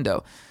bar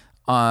window.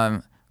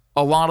 A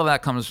lot of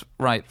that comes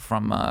right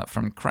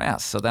from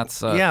Crass, so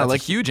that's a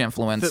huge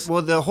influence.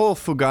 The whole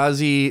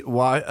Fugazi,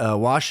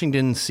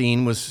 Washington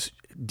scene was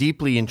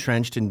deeply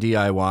entrenched in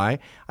DIY.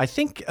 I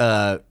think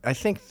that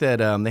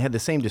they had the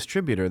same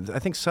distributor. I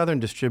think Southern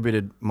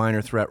distributed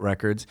Minor Threat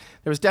records.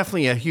 There was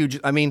definitely a huge.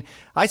 I mean,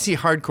 I see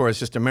hardcore as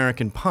just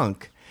American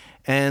punk,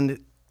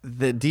 and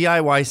the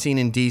DIY scene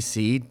in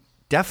DC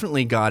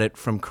definitely got it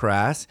from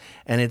Crass,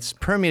 and it's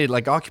permeated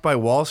like Occupy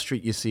Wall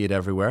Street. You see it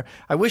everywhere.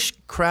 I wish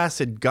Crass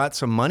had got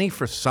some money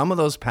for some of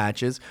those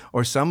patches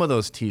or some of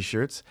those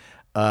T-shirts,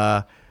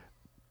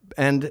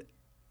 and.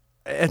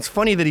 It's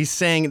funny that he's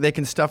saying they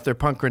can stuff their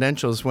punk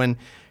credentials when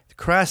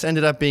Crass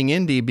ended up being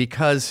indie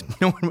because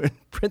no one would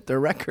print their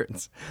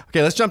records.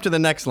 Okay, let's jump to the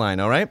next line,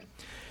 all right?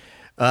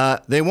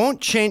 They won't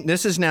change.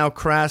 This is now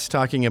Crass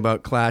talking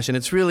about Clash, and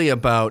it's really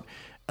about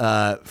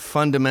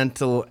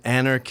fundamental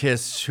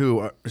anarchists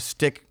who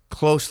stick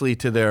closely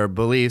to their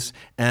beliefs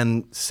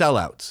and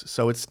sellouts.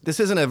 So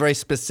this isn't a very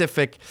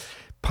specific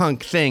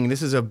punk thing.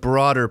 This is a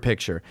broader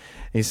picture.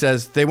 He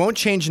says, they won't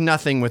change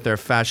nothing with their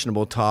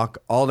fashionable talk,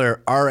 all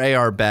their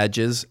RAR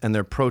badges and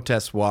their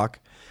protest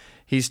walk.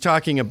 He's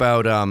talking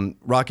about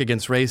Rock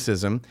Against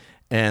Racism,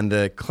 and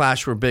the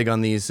Clash were big on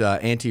these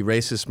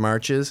anti-racist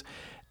marches.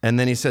 And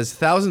then he says,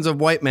 thousands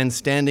of white men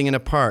standing in a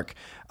park,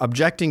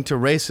 objecting to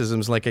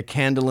racism's like a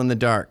candle in the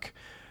dark.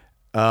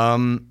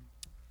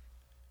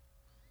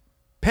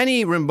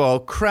 Penny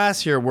Rimbaud, Crass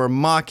here were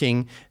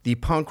mocking the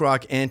punk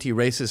rock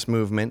anti-racist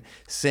movement,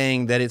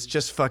 saying that it's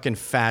just fucking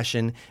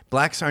fashion.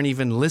 Blacks aren't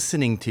even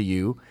listening to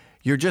you.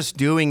 You're just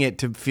doing it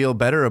to feel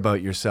better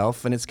about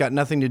yourself, and it's got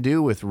nothing to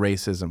do with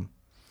racism.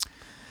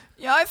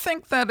 Yeah, I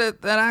think that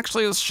that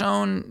actually was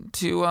shown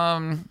to,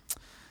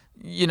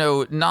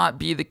 not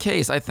be the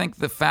case. I think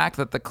the fact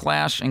that the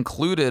Clash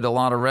included a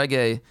lot of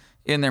reggae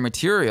in their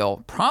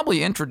material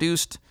probably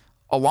introduced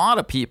a lot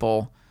of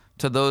people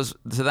to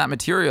that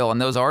material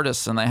and those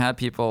artists, and they had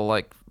people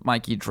like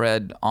Mikey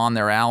Dread on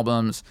their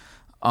albums,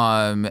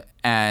 and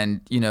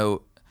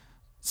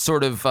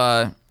sort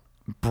of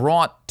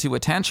brought to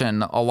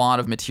attention a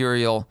lot of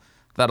material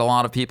that a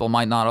lot of people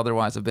might not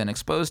otherwise have been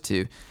exposed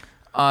to.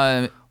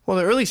 Well,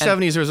 the early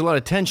 70s, there was a lot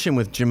of tension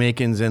with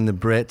Jamaicans and the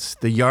Brits,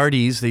 the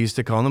Yardies, they used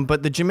to call them,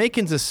 but the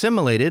Jamaicans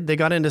assimilated, they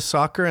got into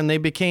soccer, and they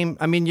became,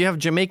 you have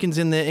Jamaicans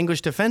in the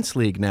English Defense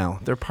League now.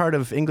 They're part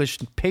of English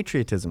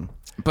patriotism.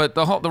 But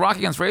the Rock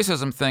Against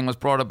Racism thing was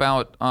brought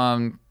about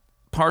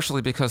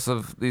partially because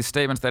of these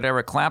statements that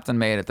Eric Clapton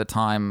made at the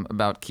time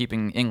about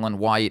keeping England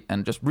white,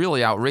 and just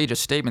really outrageous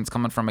statements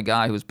coming from a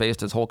guy who's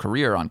based his whole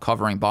career on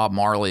covering Bob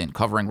Marley and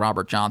covering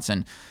Robert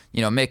Johnson,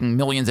 making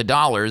millions of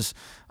dollars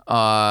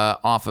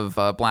off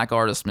of black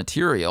artist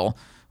material.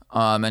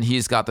 And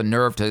he's got the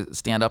nerve to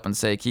stand up and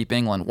say, keep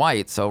England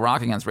white. So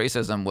Rock Against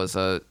Racism was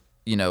a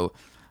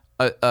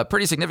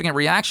pretty significant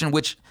reaction,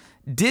 which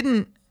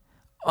didn't...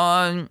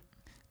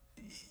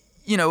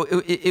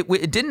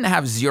 it didn't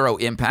have zero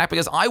impact,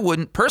 because I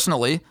wouldn't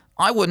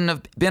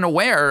have been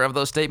aware of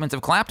those statements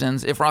of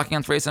Clapton's if Rock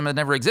Against Racism had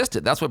never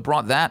existed. That's what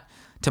brought that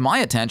to my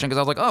attention, because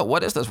I was like, oh,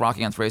 what is this Rock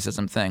Against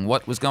Racism thing?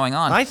 What was going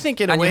on? I think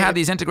you had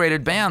these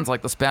integrated bands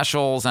like the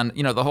Specials, and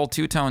the whole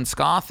two-tone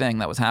ska thing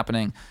that was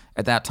happening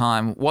at that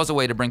time was a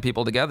way to bring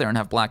people together and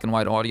have black and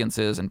white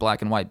audiences and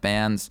black and white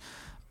bands.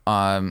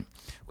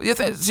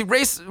 See,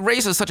 race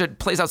is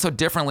plays out so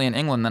differently in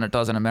England than it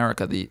does in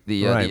America. The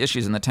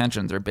issues and the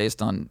tensions are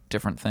based on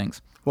different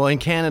things. Well, in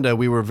Canada,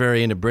 we were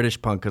very into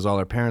British punk because all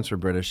our parents were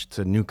British. It's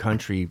a new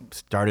country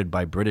started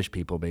by British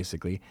people,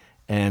 basically.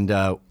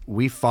 And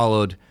we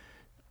followed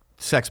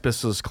Sex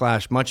Pistols,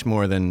 Clash much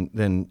more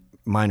than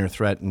Minor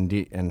Threat and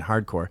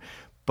hardcore.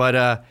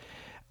 But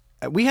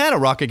we had a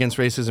Rock Against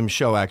Racism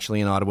show, actually,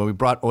 in Ottawa. We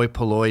brought Oi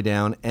Polloi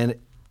down. And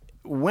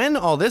when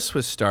all this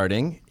was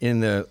starting in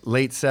the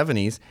late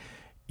 70s,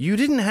 you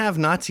didn't have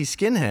Nazi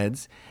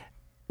skinheads.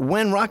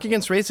 When Rock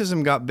Against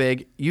Racism got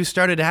big, you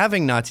started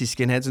having Nazi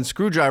skinheads, and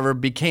Screwdriver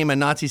became a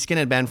Nazi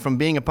skinhead band from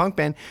being a punk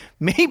band.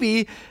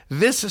 Maybe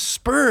this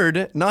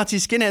spurred Nazi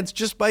skinheads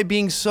just by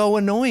being so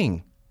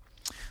annoying.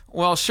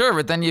 Well, sure,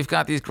 but then you've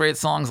got these great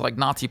songs like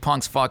Nazi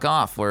Punks Fuck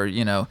Off, where,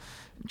 Jello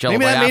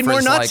maybe that made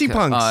more Nazi like,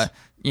 punks.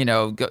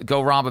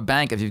 Go rob a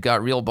bank if you've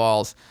got real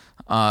balls.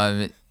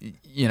 I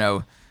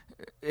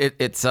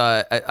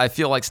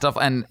feel like stuff,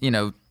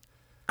 and,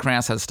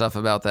 Crass has stuff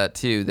about that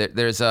too.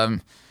 There's I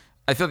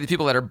feel like the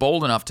people that are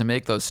bold enough to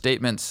make those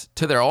statements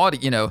to their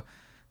audience,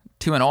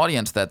 to an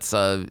audience that's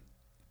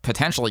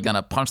potentially going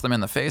to punch them in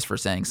the face for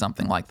saying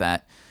something like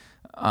that.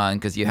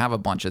 because you have a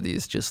bunch of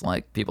these just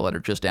like people that are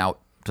just out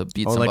to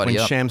beat Or somebody like when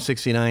up. Sham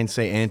 69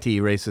 say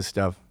anti-racist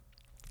stuff.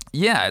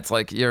 Yeah, it's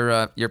like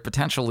you're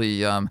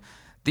potentially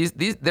these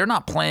they're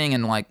not playing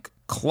in like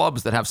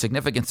clubs that have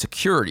significant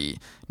security.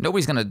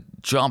 Nobody's gonna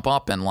jump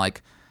up and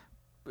like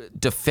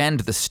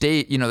defend the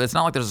state. You know, it's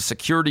not like there's a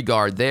security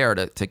guard there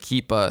to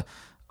keep a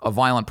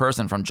violent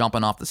person from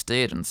jumping off the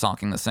stage and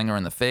socking the singer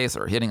in the face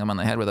or hitting him on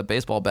the head with a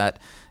baseball bat.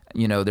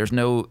 You know, there's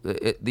no.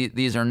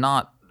 These are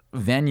not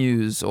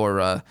venues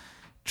or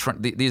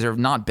these are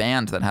not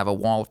bands that have a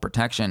wall of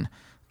protection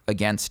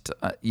against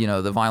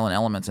the violent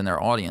elements in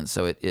their audience.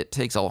 So it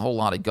takes a whole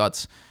lot of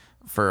guts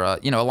for a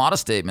lot of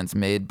statements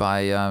made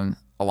by a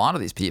lot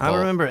of these people. I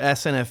remember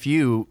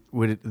SNFU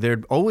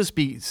there'd always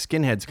be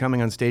skinheads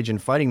coming on stage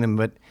and fighting them,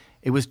 but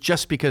it was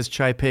just because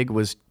Chai Pig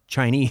was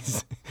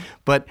Chinese.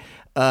 But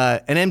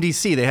an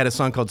MDC, they had a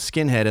song called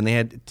Skinhead, and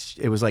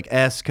it was like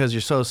S because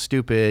you're so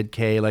stupid,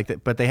 K like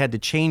that. But they had to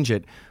change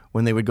it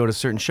when they would go to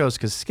certain shows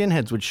because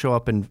skinheads would show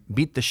up and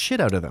beat the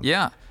shit out of them.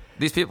 Yeah,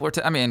 these people were.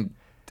 John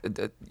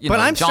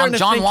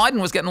Lydon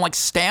was getting like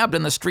stabbed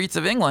in the streets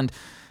of England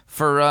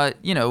for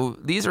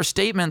these are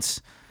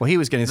statements. Well, he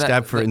was getting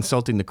stabbed for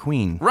insulting the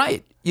Queen.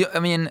 Right. It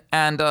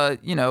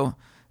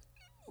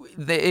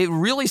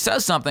really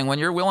says something when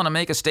you're willing to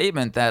make a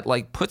statement that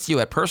like puts you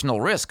at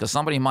personal risk because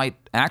somebody might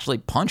actually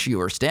punch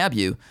you or stab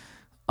you.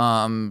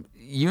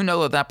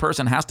 That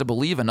person has to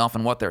believe enough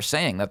in what they're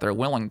saying that they're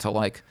willing to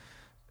like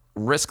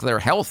risk their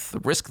health,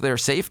 risk their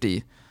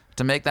safety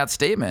to make that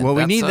statement. Well,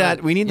 we need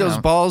that. We need those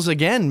balls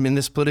again in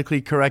this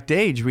politically correct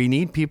age. We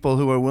need people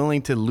who are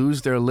willing to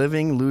lose their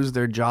living, lose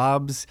their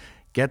jobs,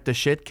 get the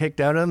shit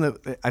kicked out of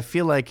them. I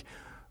feel like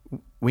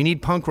we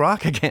need punk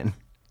rock again.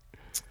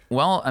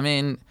 Well, I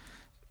mean,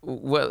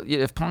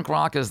 if punk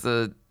rock is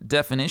the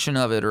definition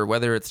of it, or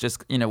whether it's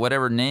just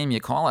whatever name you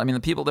call it. I mean,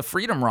 the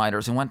Freedom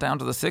Riders who went down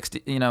to the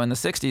 60s, in the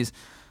 60s,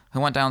 who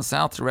went down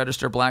south to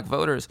register black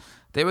voters,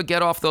 they would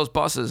get off those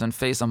buses and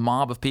face a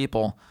mob of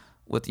people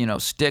with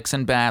sticks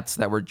and bats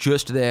that were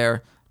just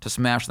there to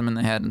smash them in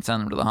the head and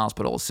send them to the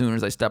hospital as soon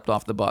as they stepped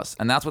off the bus.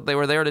 And that's what they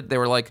were there to. They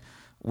were like,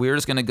 we're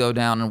just going to go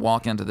down and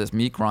walk into this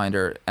meat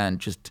grinder and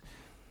just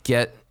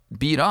get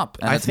beat up,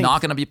 and it's not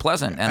going to be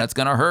pleasant, and it's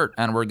going to hurt,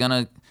 and we're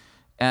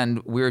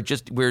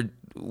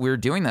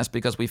doing this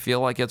because we feel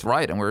like it's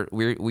right, and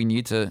we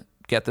need to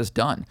get this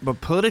done. But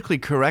political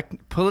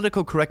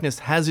correctness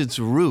has its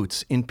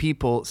roots in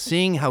people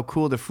seeing how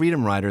cool the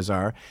Freedom Riders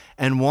are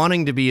and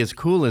wanting to be as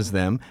cool as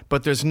them.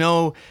 But there's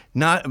no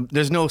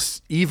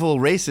evil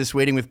racist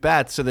waiting with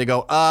bats, so they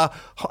go, I'm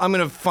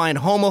going to find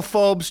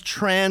homophobes,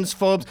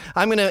 transphobes.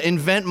 I'm going to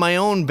invent my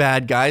own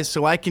bad guys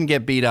so I can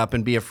get beat up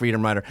and be a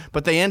Freedom Rider.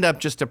 But they end up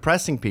just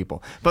oppressing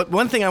people. But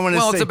one thing I want to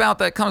say... Well, it's about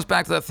that. Comes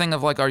back to that thing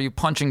of like, are you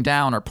punching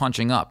down or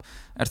punching up?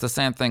 That's the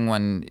same thing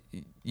when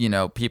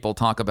people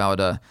talk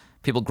about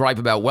people gripe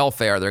about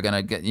welfare. They're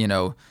going to get,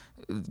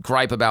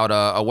 gripe about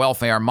a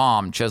welfare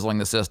mom chiseling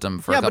the system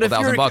for a couple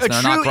 $1,000.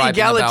 They're not griping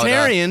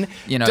egalitarian, about,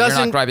 you're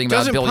not griping about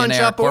doesn't punch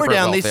billionaire up or corporate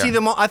down. welfare. They see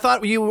them all. I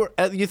thought you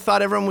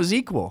thought everyone was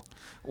equal.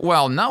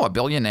 Well, no, a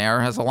billionaire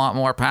has a lot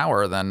more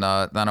power than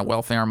a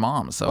welfare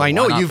mom. So I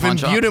know you've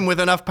punch imbued up? him with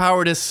enough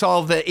power to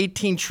solve the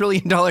 $18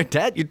 trillion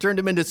debt. You turned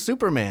him into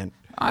Superman.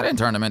 I didn't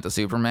turn him into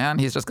Superman.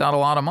 He's just got a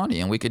lot of money,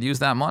 and we could use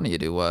that money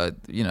to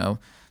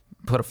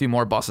put a few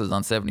more buses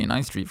on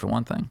 79th Street for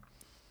one thing.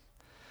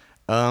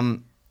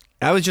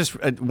 I was just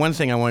one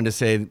thing I wanted to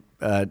say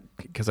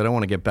because I don't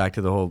want to get back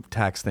to the whole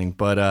tax thing,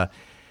 but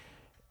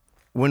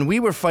when we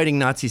were fighting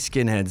Nazi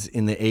skinheads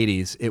in the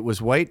 80s, it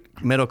was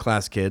white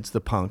middle-class kids,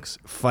 the punks,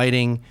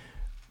 fighting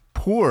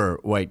poor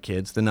white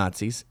kids, the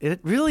Nazis. It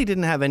really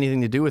didn't have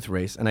anything to do with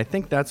race, and I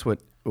think that's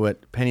what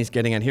Penny's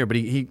getting at here, but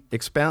he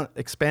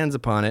expands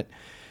upon it.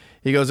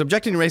 He goes,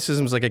 objecting to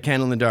racism is like a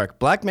candle in the dark.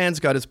 Black man's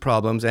got his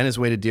problems and his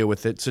way to deal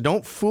with it, so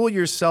don't fool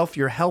yourself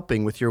you're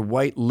helping with your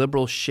white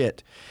liberal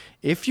shit.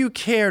 If you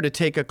care to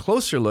take a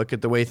closer look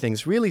at the way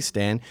things really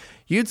stand,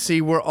 you'd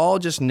see we're all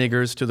just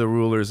niggers to the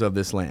rulers of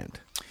this land.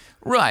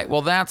 Right.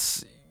 Well,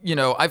 that's,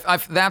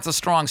 that's a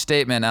strong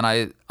statement,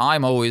 and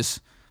I'm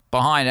always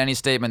behind any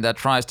statement that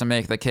tries to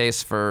make the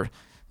case for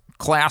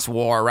class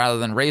war rather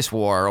than race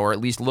war, or at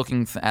least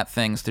looking at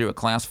things through a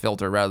class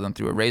filter rather than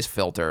through a race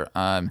filter.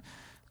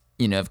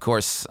 Of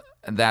course,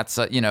 that's,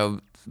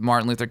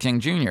 Martin Luther King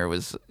Jr.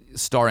 was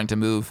starting to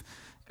move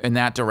in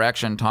that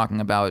direction,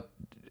 talking about,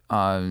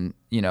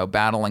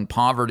 battling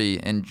poverty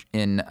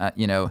in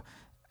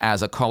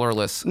as a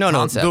colorless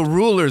concept. No, the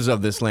rulers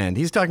of this land.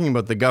 He's talking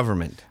about the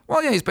government.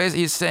 Well, yeah,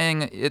 he's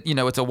saying, we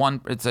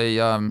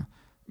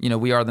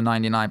are the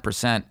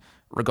 99%,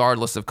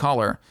 regardless of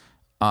color.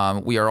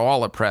 We are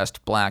all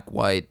oppressed, black,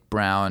 white,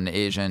 brown,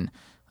 Asian.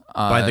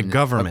 By the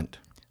government.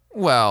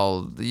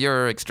 Well,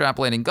 you're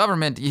extrapolating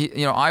government.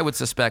 I would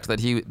suspect that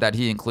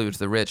he includes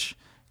the rich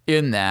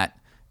in that.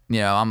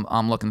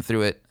 I'm looking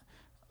through it.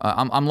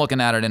 I'm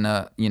looking at it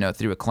in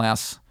through a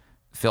class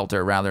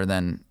filter rather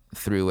than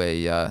through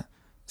a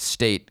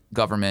state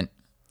government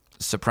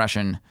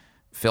suppression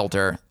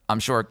filter. I'm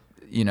sure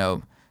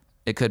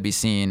it could be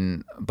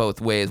seen both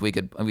ways. We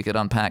could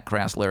unpack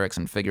Crass lyrics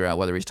and figure out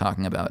whether he's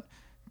talking about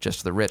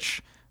just the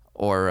rich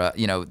or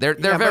they're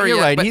but very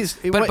you're right.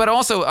 but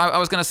also I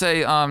was going to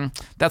say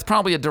that's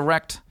probably a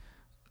direct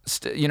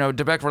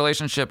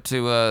relationship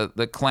to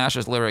the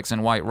Clash's lyrics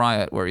in White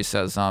Riot, where he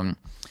says something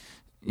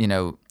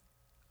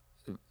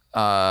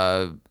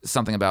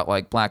about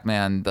like black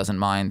man doesn't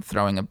mind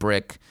throwing a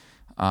brick,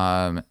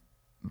 but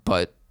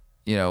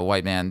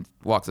white man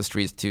walks the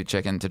streets too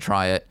chicken to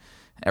try it.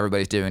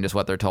 Everybody's doing just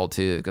what they're told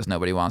to because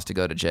nobody wants to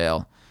go to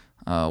jail.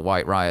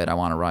 White Riot, I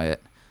want a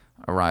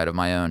riot of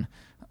my own.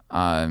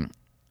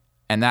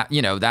 And that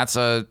that's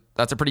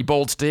a pretty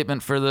bold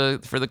statement for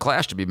the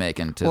Clash to be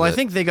making. I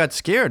think they got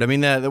scared. I mean,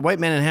 the White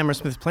Men in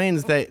Hammersmith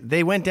Plains,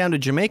 they went down to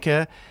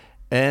Jamaica,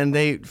 and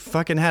they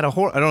fucking had a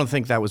I don't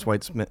think that was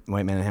White Men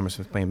in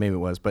Hammersmith Plains. Maybe it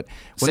was, but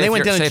when they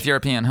went down Safe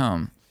European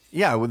Home.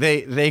 Yeah,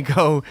 they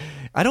go,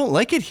 I don't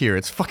like it here.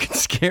 It's fucking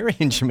scary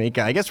in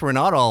Jamaica. I guess we're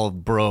not all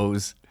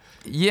bros.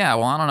 Yeah,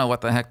 well, I don't know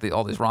what the heck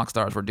all these rock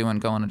stars were doing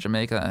going to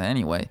Jamaica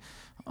anyway.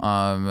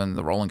 And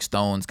the Rolling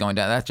Stones going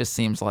down. That just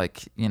seems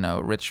like,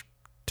 rich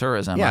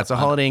tourism. Yeah, it's a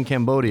holiday in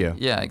Cambodia.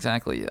 Yeah,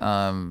 exactly.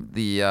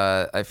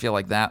 I feel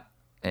like that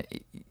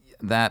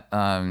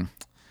I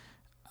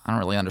don't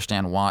really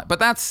understand why. But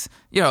that's,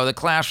 the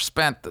Clash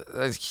spent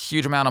a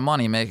huge amount of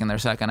money making their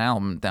second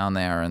album down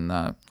there,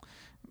 and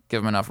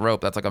give them enough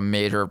rope. That's like a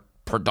major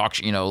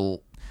production,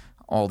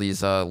 all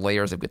these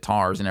layers of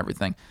guitars and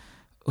everything.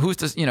 Who's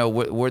to,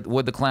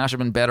 would the Clash have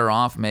been better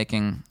off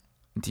making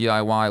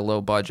DIY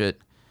low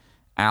budget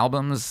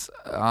albums?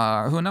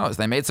 Who knows?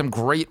 They made some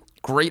great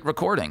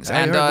recordings.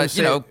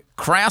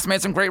 Crass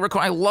made some great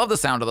recordings. I love the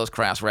sound of those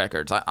Crass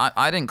records.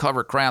 I didn't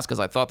cover Crass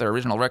because I thought their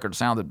original record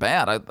sounded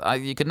bad.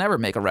 You could never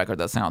make a record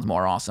that sounds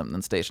more awesome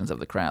than Stations of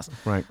the Crass.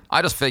 Right.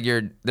 I just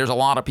figured there's a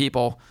lot of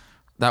people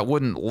that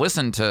wouldn't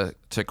listen to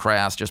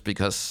Crass just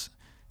because,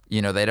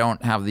 they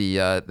don't have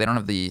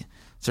the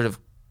sort of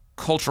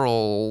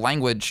cultural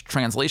language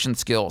translation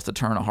skills to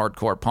turn a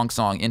hardcore punk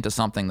song into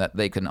something that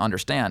they can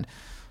understand.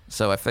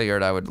 So I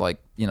figured I would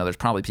there's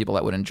probably people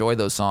that would enjoy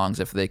those songs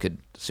if they could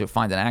sort of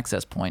find an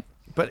access point.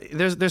 But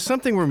there's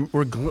something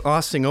we're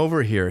glossing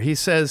over here. He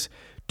says,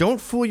 don't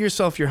fool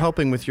yourself you're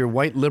helping with your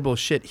white liberal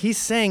shit. He's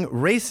saying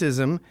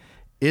racism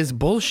is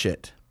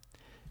bullshit.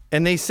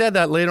 And they said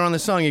that later on in the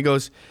song. He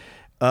goes,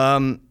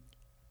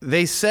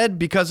 they said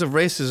because of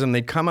racism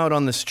they'd come out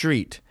on the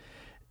street.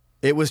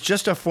 It was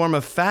just a form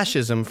of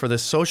fascism for the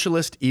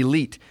socialist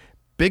elite.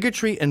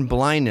 Bigotry and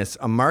blindness,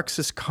 a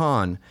Marxist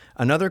con,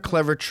 another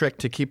clever trick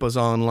to keep us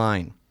all in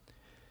line.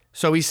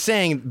 So he's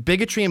saying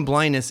bigotry and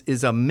blindness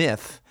is a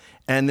myth,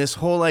 and this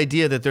whole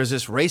idea that there's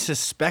this racist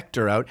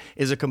specter out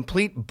is a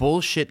complete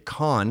bullshit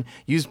con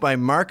used by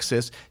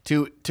Marxists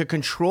to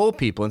control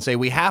people and say,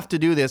 we have to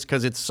do this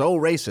because it's so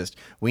racist.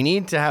 We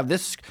need to have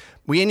this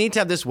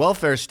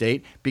welfare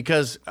state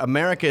because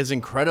America is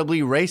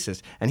incredibly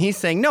racist. And he's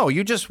saying, no,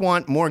 you just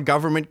want more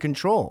government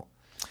control.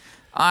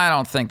 I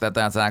don't think that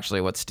that's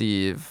actually what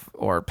Steve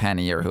or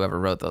Penny or whoever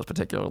wrote those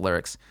particular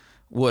lyrics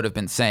would have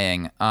been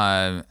saying.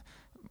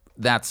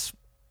 That's,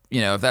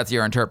 if that's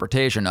your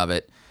interpretation of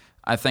it,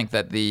 I think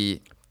that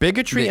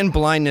bigotry and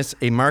blindness,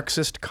 a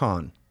Marxist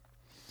con.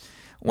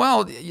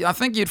 Well, I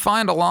think you'd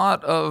find a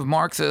lot of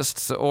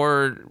Marxists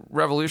or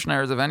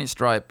revolutionaries of any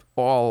stripe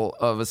all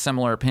of a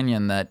similar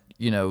opinion that,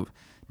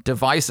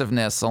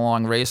 divisiveness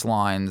along race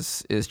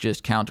lines is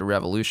just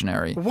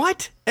counter-revolutionary.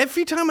 What?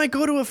 Every time I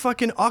go to a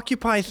fucking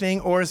Occupy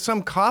thing or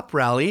some cop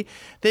rally,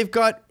 they've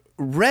got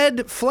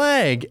red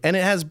flag and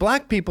it has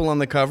black people on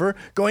the cover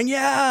going,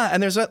 yeah,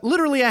 and there's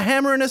literally a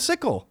hammer and a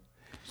sickle.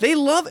 They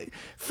love it.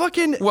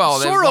 Fucking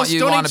Soros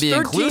you want to be $13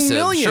 inclusive.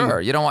 million.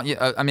 Sure, you don't want.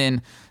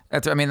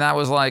 That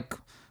was like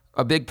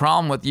a big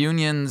problem with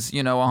unions,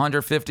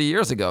 150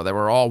 years ago. They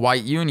were all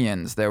white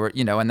unions. They were,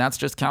 and that's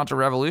just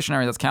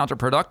counter-revolutionary. That's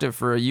counterproductive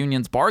for a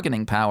union's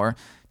bargaining power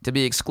to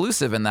be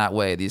exclusive in that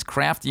way. These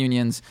craft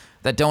unions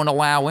that don't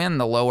allow in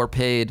the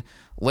lower-paid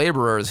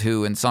laborers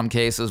who, in some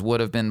cases, would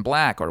have been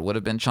black or would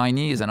have been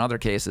Chinese in other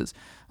cases.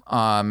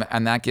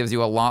 And that gives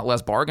you a lot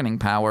less bargaining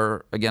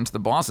power against the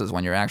bosses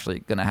when you're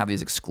actually going to have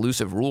these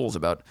exclusive rules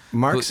about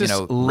Marxists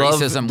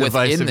racism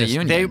within the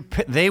union.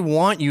 They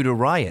want you to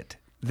riot.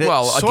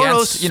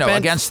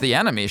 Against the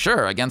enemy,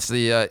 sure, against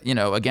the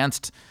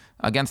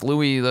against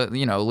Louis the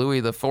Louis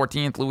the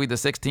 14th, Louis the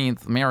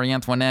 16th, Marie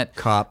Antoinette,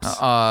 cops,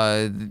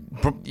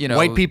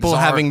 white people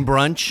having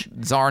brunch.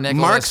 Tsar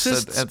Nicholas,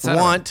 Marxists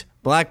want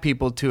black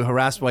people to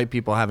harass white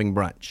people having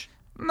brunch.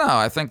 No,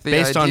 I think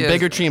based on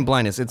bigotry and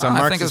blindness, it's a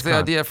Marxist. I think it's the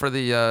idea for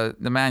the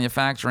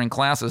manufacturing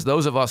classes,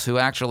 those of us who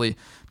actually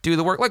do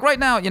the work. Like right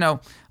now,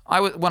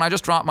 when I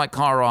just dropped my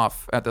car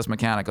off at this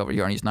mechanic over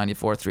here on East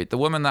 94th Street, the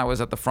woman that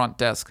was at the front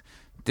desk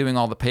doing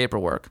all the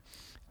paperwork,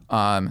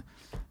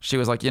 she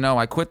was like,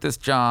 I quit this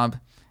job,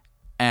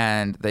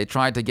 and they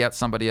tried to get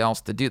somebody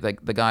else to do.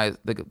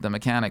 The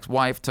mechanic's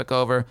wife took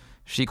over.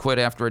 She quit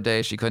after a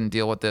day. She couldn't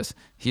deal with this.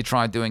 He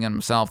tried doing it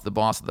himself, the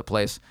boss of the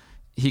place.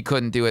 He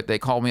couldn't do it. They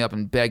called me up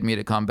and begged me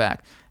to come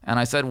back. And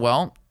I said,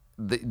 well,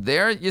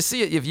 there you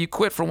see it. If you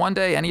quit for one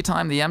day,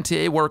 anytime the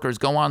MTA workers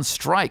go on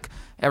strike,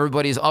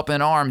 everybody's up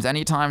in arms.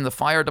 Anytime the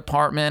fire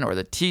department or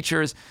the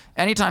teachers,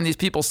 anytime these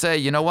people say,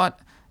 you know what,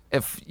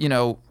 if,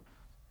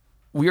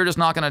 we're just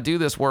not going to do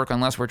this work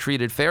unless we're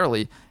treated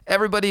fairly,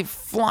 everybody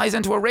flies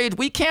into a rage.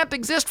 We can't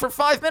exist for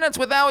 5 minutes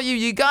without you.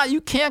 You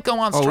can't go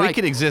on strike. Oh, we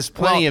could exist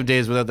plenty of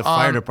days without the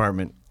fire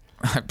department.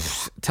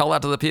 Tell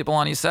that to the people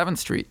on East 7th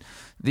Street.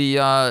 They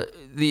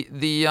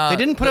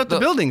didn't put out the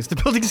buildings. The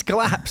buildings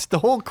collapsed. The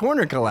whole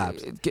corner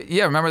collapsed.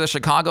 Yeah, remember the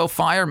Chicago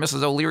fire?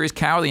 Mrs. O'Leary's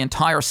cow, the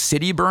entire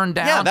city burned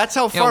down. Yeah, that's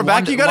how far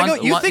back you got to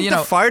go. You think the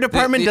fire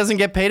department doesn't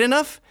get paid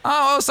enough?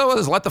 Oh, so it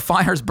is. Let the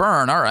fires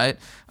burn. All right.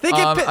 They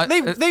get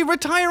they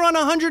retire on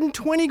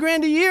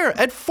 $120,000 a year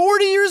at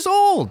 40 years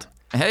old.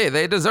 Hey,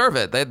 they deserve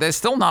it. They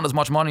still not as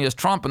much money as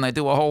Trump, and they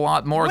do a whole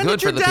lot more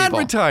good for the people.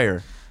 When did your dad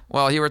retire?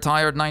 Well, he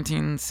retired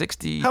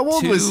 1962. How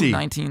old was he?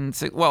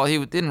 Well,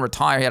 he didn't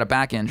retire. He had a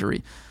back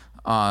injury.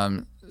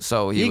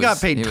 So he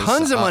got paid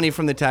tons of money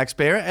from the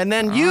taxpayer, and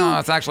then you.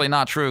 It's actually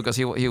not true because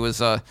he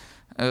was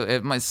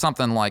it might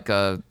something like he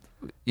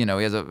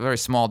has a very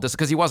small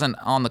because he wasn't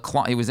on the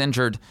clock. He was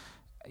injured,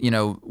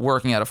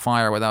 working at a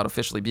fire without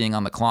officially being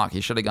on the clock. He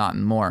should have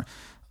gotten more,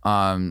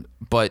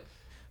 but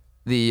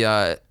he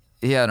had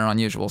an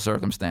unusual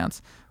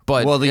circumstance.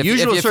 But well, the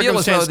usual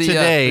circumstance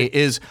today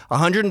is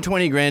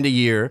 $120,000 a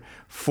year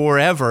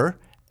forever,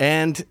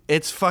 and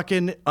it's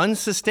fucking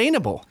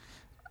unsustainable.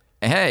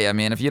 Hey, I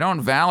mean, if you don't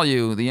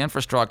value the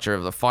infrastructure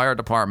of the fire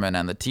department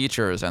and the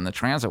teachers and the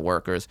transit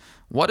workers,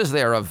 what is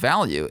there of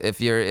value? If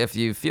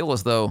you feel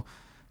as though,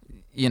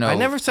 I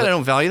never said I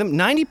don't value them.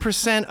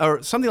 90%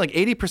 or something like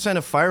 80%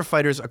 of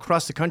firefighters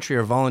across the country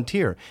are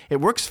volunteer. It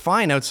works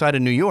fine outside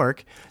of New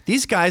York.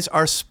 These guys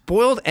are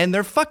spoiled and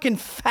they're fucking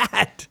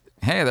fat.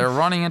 Hey, they're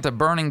running into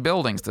burning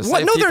buildings to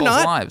save people's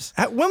lives.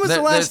 When was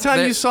the last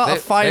time you saw a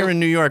fire in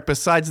New York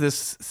besides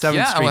this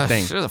 7th Street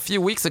thing? It was a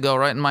few weeks ago,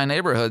 right in my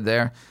neighborhood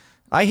there.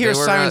 I hear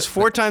sirens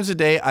 4 times a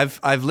day.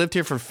 I've lived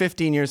here for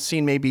 15 years,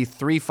 seen maybe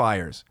 3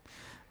 fires.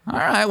 All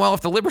right, well,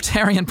 if the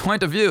libertarian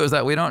point of view is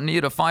that we don't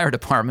need a fire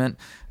department,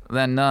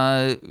 then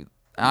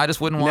I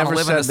just wouldn't want to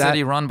live in a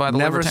city run by the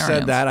libertarians. Never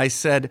said that. I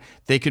said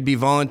they could be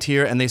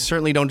volunteer, and they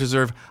certainly don't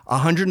deserve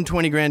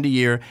 $120,000 a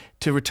year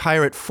to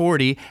retire at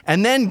 40,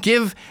 and then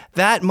give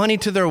that money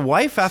to their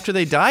wife after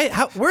they die.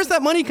 Where's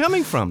that money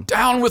coming from?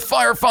 Down with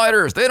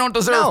firefighters. They don't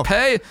deserve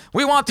pay.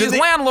 We want these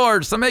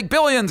landlords to make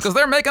billions because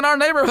they're making our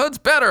neighborhoods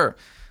better.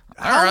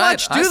 How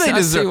much do they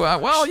deserve?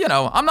 Well,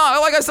 I'm not,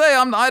 like I say,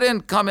 I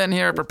didn't come in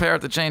here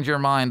prepared to change your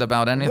mind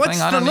about anything. What's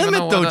the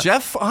limit, though,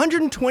 Jeff?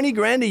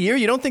 $120,000 a year?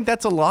 You don't think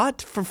that's a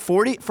lot for a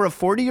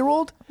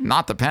 40-year-old?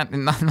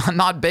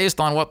 Not based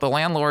on what the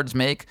landlords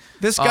make.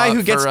 This guy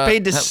who gets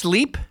paid to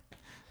sleep?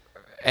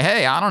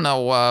 Hey, I don't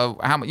know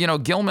how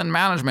Gilman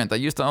Management that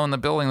used to own the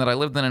building that I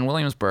lived in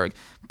Williamsburg.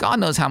 God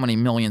knows how many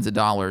millions of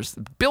dollars,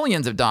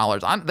 billions of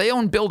dollars. They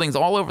own buildings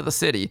all over the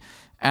city.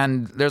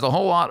 And there's a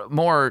whole lot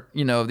more,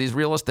 of these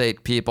real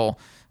estate people.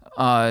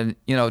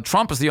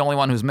 Trump is the only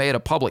one who's made a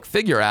public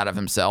figure out of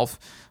himself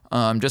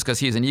just because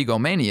he's an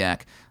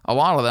egomaniac. A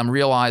lot of them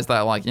realize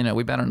that,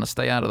 we better not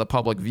stay out of the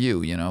public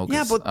view,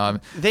 Yeah, but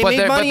they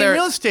made money in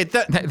real estate.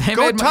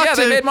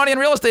 They made money in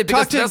real estate.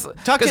 Talk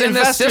to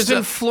investors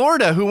in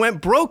Florida who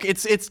went broke.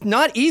 It's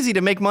not easy to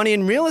make money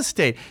in real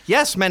estate.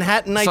 Yes,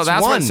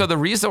 Manhattanites won. So the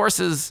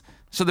resources...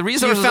 So the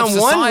resources you found of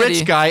society, one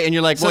rich guy, and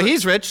you're like, well,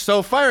 he's rich,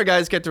 so fire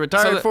guys get to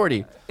retire at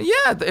 40.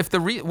 Yeah,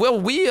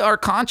 we are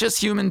conscious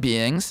human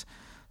beings.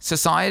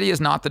 Society is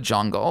not the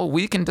jungle.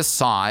 We can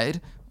decide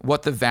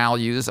what the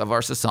values of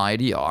our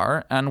society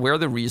are and where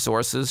the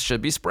resources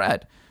should be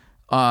spread.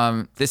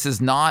 This is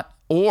not,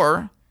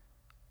 or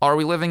are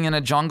we living in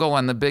a jungle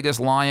and the biggest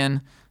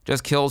lion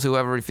just kills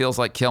whoever he feels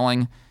like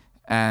killing,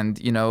 and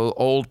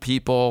old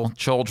people,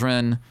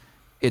 children.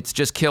 It's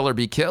just kill or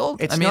be killed.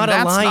 That's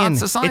not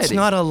society. It's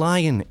not a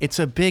lion. It's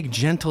a big,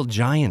 gentle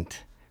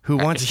giant who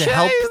wants to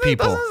help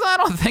people. I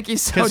don't think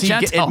he's so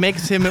gentle. It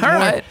makes him more.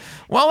 Right.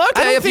 Well,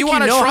 okay. If you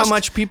want to trust how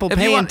much people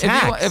pay in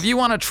tax, if you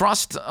want to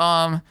trust,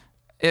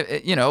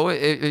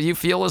 if you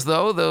feel as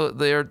though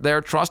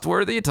they're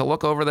trustworthy to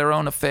look over their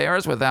own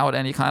affairs without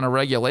any kind of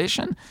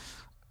regulation,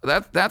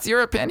 that's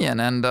your opinion.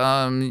 And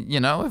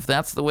if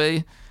that's the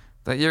way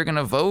that you're going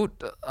to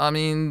vote, I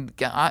mean,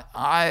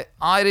 I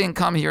didn't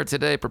come here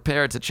today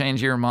prepared to change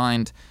your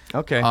mind.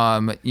 Okay. I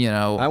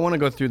want to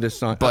go through this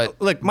song. But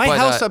look, my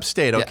house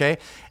upstate, okay?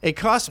 Yeah. It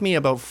cost me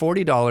about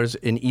 $40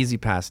 in Easy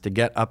Pass to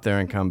get up there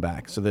and come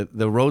back. So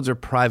the roads are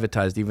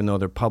privatized even though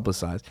they're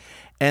publicized.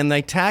 And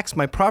they tax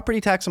my property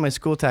tax and my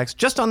school tax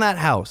just on that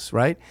house,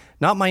 right?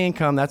 Not my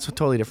income, that's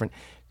totally different,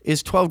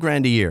 is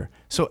 $12,000 a year.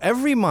 So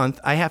every month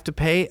I have to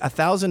pay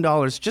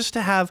 $1,000 just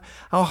to have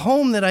a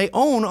home that I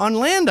own on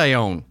land I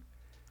own.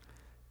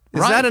 Is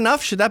that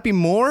enough? Should that be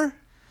more?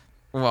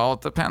 Well,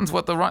 it depends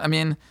what I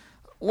mean,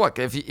 look,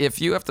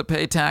 if you have to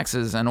pay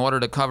taxes in order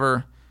to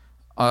cover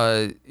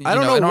I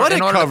don't know what it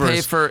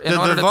covers.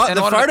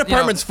 The fire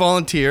department's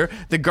volunteer.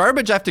 The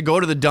garbage, I have to go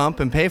to the dump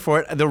and pay for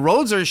it. The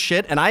roads are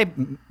shit, and I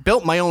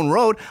built my own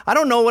road. I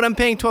don't know what I'm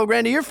paying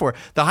 $12,000 a year for.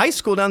 The high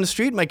school down the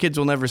street, my kids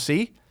will never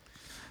see.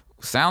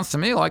 Sounds to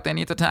me like they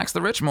need to tax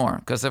the rich more,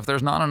 because if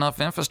there's not enough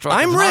infrastructure,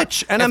 I'm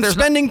rich, and I'm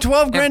spending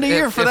 $12,000 a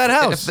year for that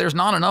house. If there's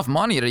not enough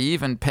money to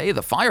even pay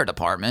the fire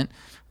department,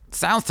 it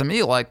sounds to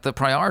me like the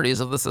priorities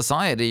of the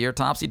society are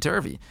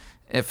topsy-turvy.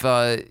 If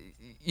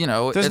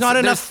there's not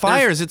enough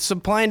fires. It's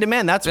supply and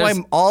demand. That's why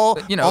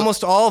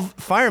almost all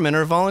firemen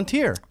are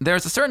volunteer.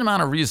 There's a certain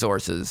amount of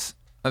resources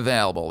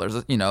available.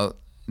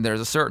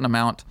 There's a certain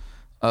amount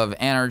of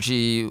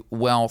energy,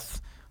 wealth,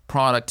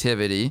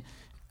 productivity,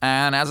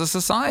 and as a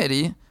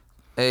society,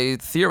 a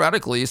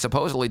theoretically,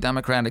 supposedly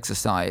democratic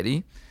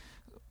society,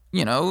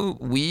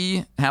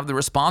 we have the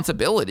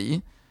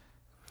responsibility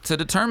to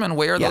determine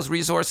where those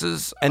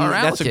resources are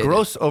allocated. And that's a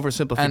gross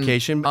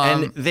oversimplification,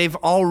 and they've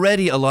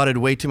already allotted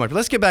way too much.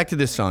 Let's get back to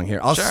this song here.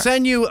 I'll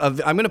send you, I'm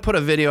going to put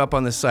a video up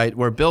on the site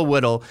where Bill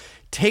Whittle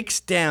takes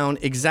down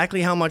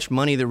exactly how much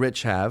money the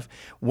rich have,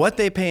 what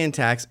they pay in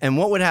tax, and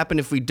what would happen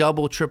if we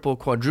double, triple,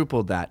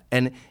 quadrupled that.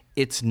 And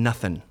it's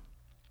nothing.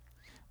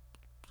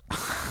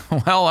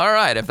 Well, all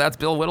right. If that's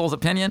Bill Whittle's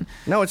opinion.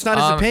 No, it's not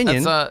his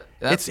opinion.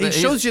 It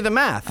shows you the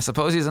math. I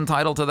suppose he's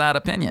entitled to that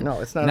opinion.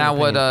 No, it's not an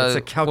opinion. It's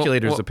a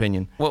calculator's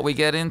opinion. What we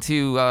get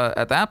into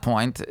at that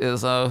point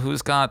is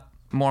who's got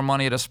more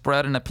money to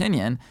spread an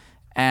opinion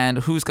and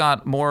who's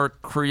got more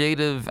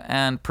creative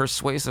and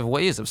persuasive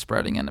ways of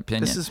spreading an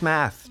opinion. This is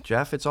math,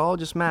 Jeff. It's all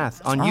just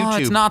math on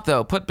YouTube. It's not,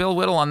 though. Put Bill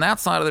Whittle on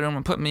that side of the room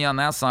and put me on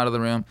that side of the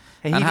room.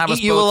 And he'd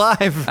eat you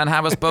alive. And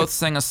have us both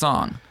sing a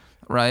song,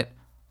 right?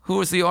 Who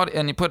is the audience?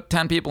 And you put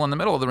 10 people in the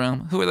middle of the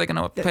room. Who are they going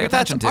to pay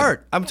attention to? That's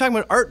art. I'm talking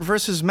about art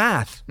versus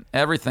math.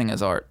 Everything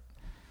is art.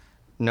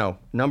 No,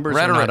 numbers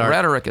are not art.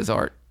 Rhetoric is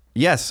art.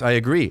 Yes, I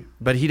agree.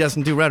 But he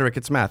doesn't do rhetoric.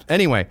 It's math.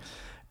 Anyway,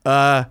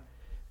 the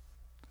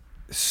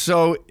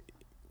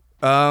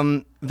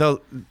end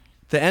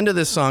of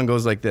this song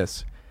goes like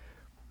this,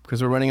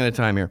 because we're running out of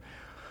time here.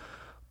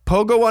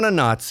 Pogo on a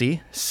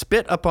Nazi,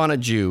 spit upon a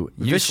Jew.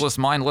 Useless,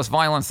 mindless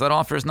violence that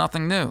offers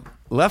nothing new.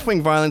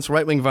 Left-wing violence,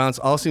 right-wing violence,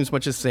 all seems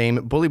much the same.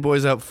 Bully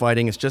boys out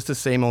fighting, it's just the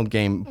same old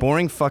game.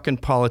 Boring fucking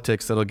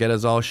politics that'll get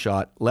us all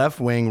shot.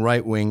 Left-wing,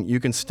 right-wing, you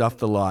can stuff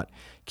the lot.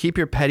 Keep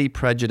your petty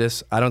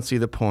prejudice, I don't see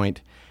the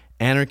point.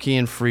 Anarchy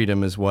and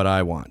freedom is what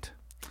I want.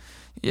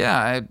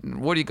 Yeah,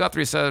 Woody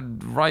Guthrie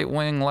said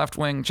right-wing,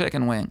 left-wing,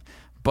 chicken wing.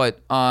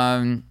 But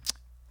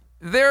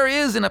there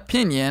is an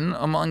opinion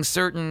among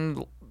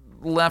certain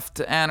left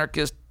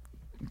anarchist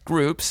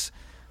groups,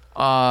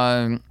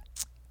 and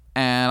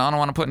I don't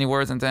want to put any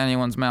words into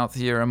anyone's mouth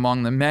here,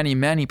 among the many,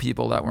 many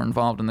people that were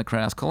involved in the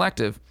Crass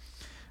Collective.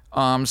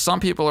 Some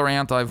people are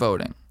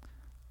anti-voting.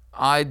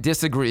 I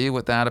disagree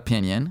with that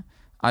opinion.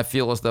 I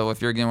feel as though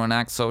if you're going to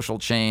enact social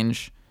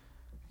change,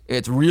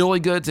 it's really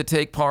good to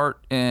take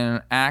part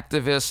in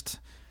activist,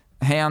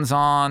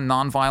 hands-on,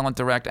 nonviolent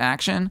direct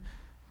action,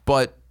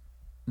 but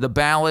the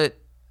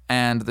ballot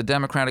and the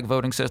democratic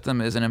voting system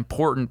is an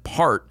important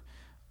part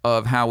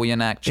of how we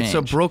enact change. It's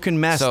a broken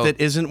mess that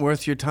isn't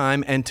worth your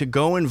time, and to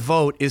go and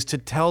vote is to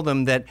tell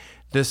them that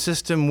the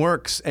system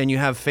works and you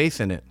have faith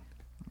in it.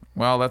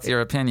 Well, that's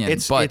your opinion.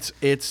 It's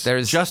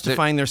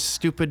justifying their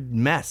stupid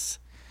mess.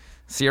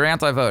 So you're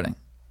anti-voting?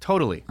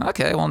 Totally.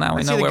 Okay, well now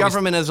we know where the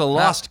government is a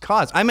lost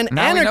cause. I'm an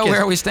anarchist. Now we know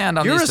where we stand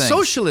on these things. You're a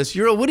socialist.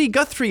 You're a Woody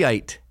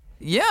Guthrieite.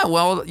 Yeah,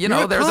 well,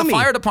 there's a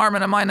fire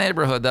department in my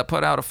neighborhood that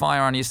put out a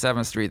fire on East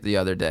 7th Street the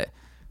other day.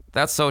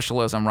 That's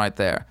socialism right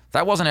there.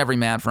 That wasn't every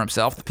man for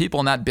himself. The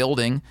people in that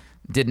building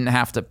didn't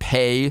have to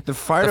pay the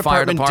fire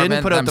department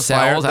didn't put out the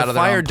fire. The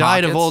fire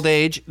died of old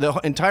age. The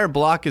entire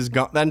block is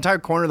gone. That entire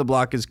corner of the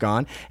block is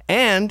gone.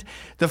 And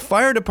the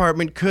fire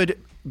department could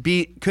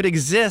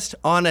exist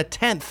on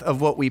 1/10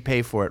 of what we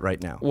pay for it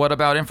right now. What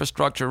about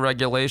infrastructure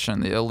regulation,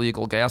 the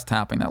illegal gas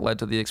tapping that led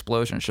to the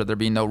explosion? Should there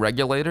be no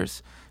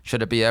regulators?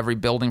 Should it be every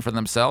building for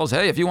themselves?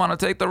 Hey, if you want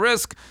to take the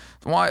risk,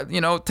 why,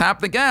 tap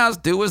the gas,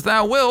 do as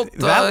thou wilt.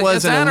 That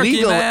was an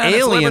illegal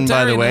alien,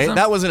 by the way.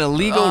 That was an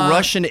illegal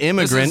Russian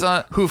immigrant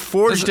who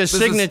forged a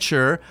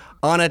signature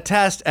on a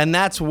test, and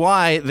that's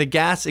why the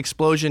gas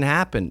explosion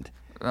happened.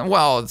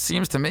 Well, it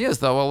seems to me as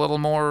though a little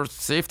more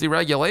safety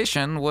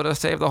regulation would have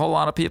saved a whole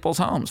lot of people's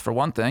homes, for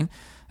one thing.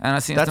 And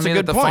it seems to me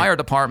that the fire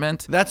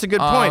department... That's a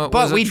good point.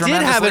 But we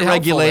did have it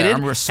regulated,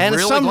 and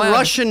some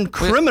Russian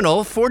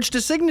criminal forged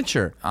a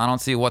signature. I don't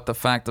see what the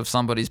fact of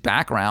somebody's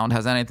background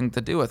has anything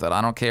to do with it.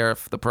 I don't care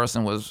if the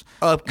person was...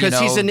 Because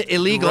he's an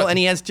illegal and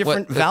he has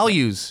different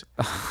values.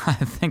 I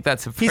think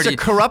that's a pretty... He's a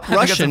corrupt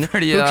Russian who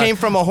came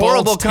from a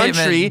horrible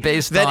country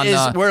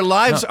where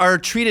lives are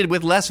treated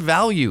with less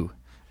value.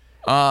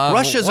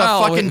 Russia's a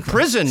fucking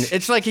prison.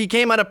 It's like he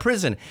came out of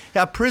prison.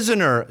 A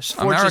prisoner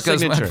forged a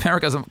signature.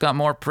 America's got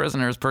more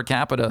prisoners per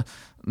capita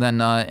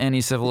than any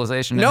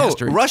civilization in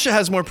history. No, Russia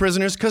has more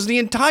prisoners because the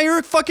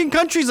entire fucking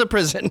country's a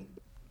prison.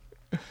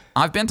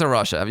 I've been to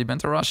Russia. Have you been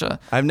to Russia?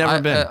 I've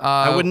never been.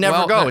 I would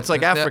never go. It's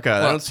like Africa.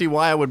 well, I don't see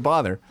why I would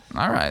bother.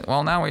 All right.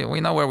 Well, now we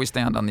know where we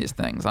stand on these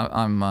things.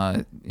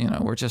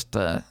 We're just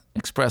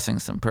expressing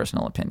some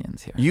personal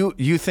opinions here.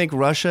 You think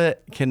Russia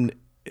can?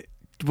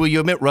 Will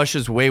you admit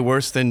Russia's way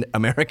worse than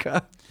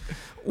America?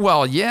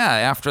 Well, yeah.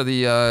 After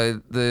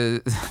the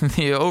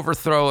the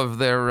overthrow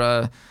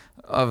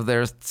of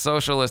their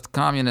socialist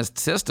communist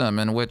system,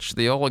 in which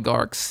the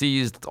oligarchs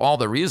seized all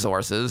the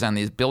resources, and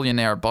these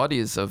billionaire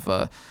buddies of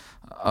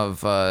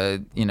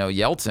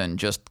Yeltsin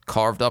just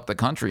carved up the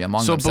country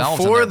among themselves.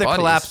 So before and their the buddies.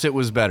 collapse, it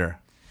was better.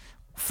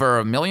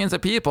 For millions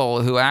of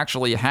people who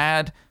actually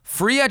had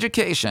free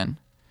education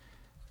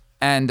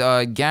and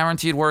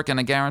guaranteed work and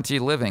a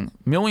guaranteed living,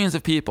 millions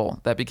of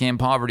people that became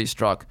poverty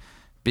struck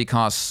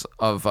because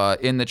of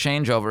in the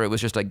changeover, it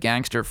was just a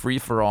gangster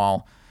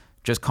free-for-all,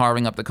 just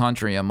carving up the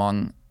country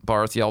among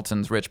Boris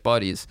Yeltsin's rich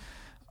buddies.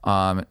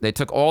 They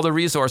took all the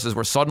resources,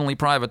 were suddenly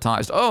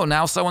privatized. Oh,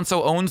 now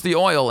so-and-so owns the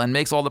oil and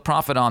makes all the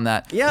profit on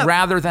that,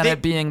 rather than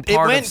it being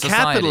part of society. It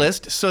went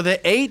capitalist, so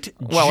the 8 Jews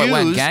it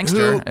went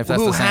gangster, if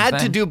that's who the same had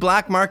thing. to do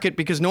black market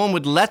because no one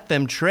would let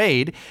them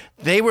trade,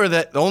 they were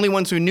the only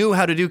ones who knew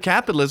how to do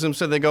capitalism,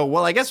 so they go,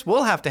 well, I guess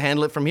we'll have to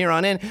handle it from here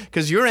on in,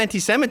 because your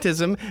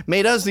anti-Semitism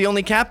made us the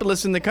only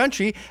capitalists in the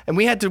country, and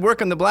we had to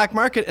work on the black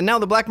market, and now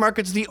the black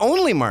market's the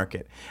only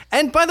market.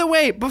 And by the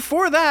way,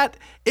 before that,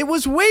 it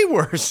was way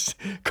worse.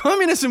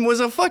 Communism was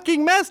a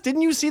fucking mess.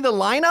 Didn't you see the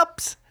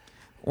lineups?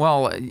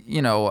 Well,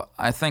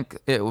 I think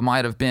it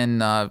might have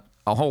been a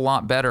whole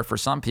lot better for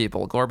some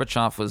people.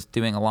 Gorbachev was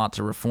doing a lot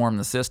to reform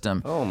the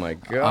system. Oh my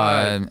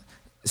God.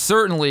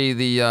 Certainly,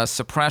 the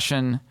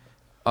suppression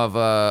of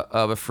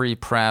a free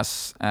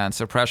press and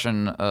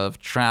suppression of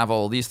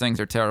travel, these things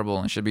are terrible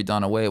and should be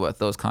done away with.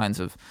 Those kinds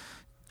of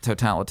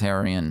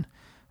totalitarian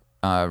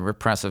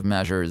repressive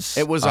measures.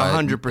 It was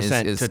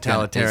 100%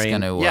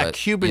 totalitarian.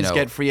 Cubans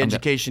get free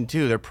education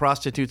too. Their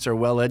prostitutes are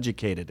well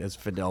educated, as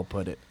Fidel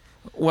put it.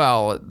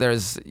 Well,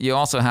 you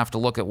also have to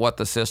look at what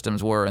the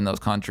systems were in those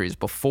countries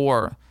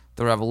before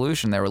the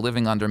revolution. They were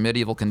living under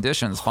medieval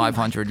conditions,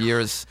 500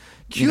 years.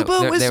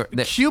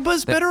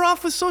 Cuba's better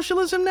off with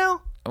socialism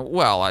now?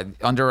 Well,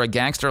 under a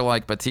gangster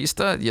like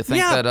Batista, you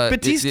think that...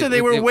 Batista,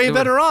 they were way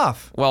better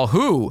off. Well,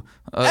 who?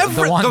 The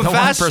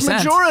vast 1%.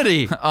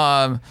 majority.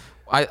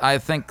 I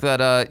think that,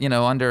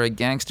 under a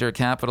gangster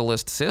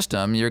capitalist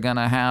system, you're going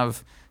to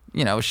have,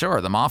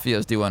 sure, the mafia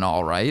is doing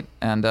all right.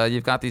 And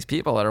you've got these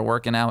people that are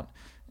working out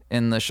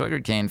in the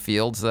sugarcane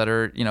fields that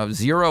are,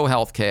 zero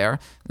health care,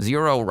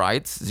 zero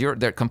rights,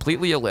 they're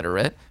completely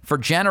illiterate for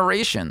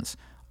generations.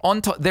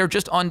 They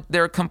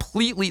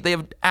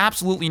have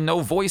absolutely no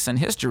voice in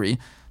history,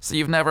 so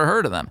you've never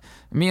heard of them.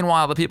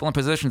 Meanwhile, the people in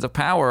positions of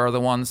power are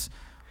the ones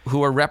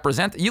who are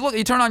represented.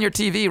 You turn on your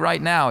TV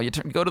right now,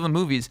 go to the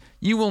movies,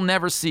 you will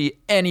never see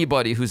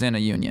anybody who's in a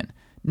union.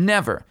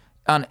 Never.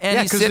 On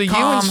any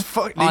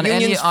sitcom, the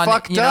unions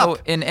fucked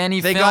up. In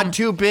any they film. Got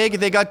too big,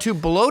 they got too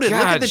bloated.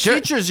 Look at the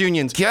teachers'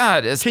 unions.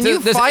 God, Can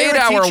you fire a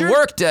 8-hour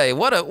workday.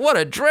 What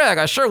a drag.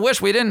 I sure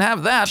wish we didn't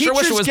have that. Teachers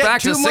sure wish it was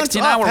back to a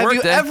 16-hour workday.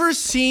 Have you ever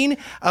seen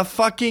a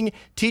fucking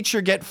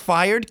teacher get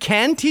fired?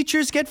 Can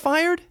teachers get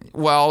fired?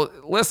 Well,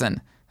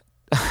 listen.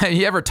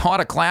 You ever taught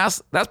a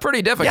class? That's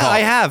pretty difficult. Yeah, I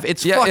have.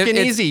 It's fucking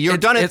easy. You're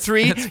done at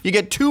 3. You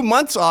get 2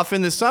 months off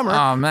in the summer.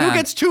 Oh, man. Who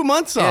gets 2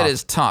 months off? It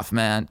is tough,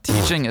 man.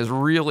 Teaching is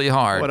really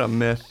hard. What a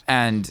myth.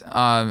 And,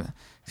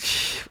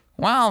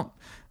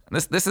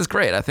 this is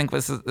great. I think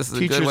this is a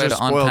Teachers good way to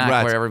unpack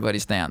brats. where everybody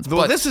stands.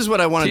 Well, but this is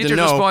what I wanted to know. Teachers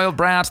are spoiled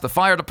brats. The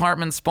fire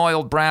department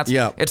spoiled brats.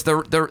 Yeah. It's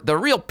the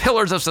real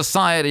pillars of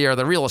society are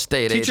the real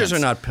estate agents. Teachers are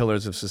not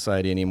pillars of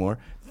society anymore.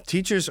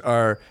 Teachers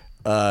are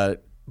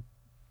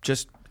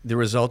just the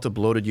result of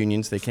bloated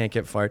unions. They can't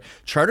get fired.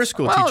 Charter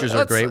school teachers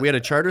are great. We had a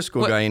charter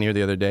school guy in here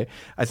the other day.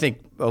 I think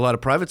a lot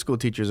of private school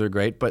teachers are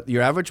great, but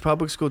your average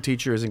public school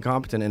teacher is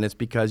incompetent, and it's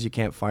because you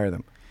can't fire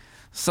them.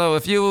 So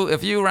if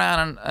you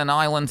ran an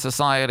island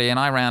society and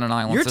I ran an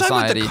island society,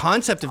 you're talking about the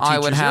concept of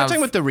teachers. You're not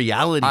talking about the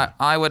reality.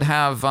 I would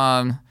have.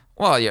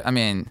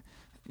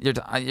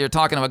 You're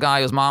talking to a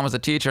guy whose mom was a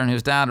teacher and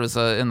whose dad was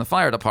in the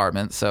fire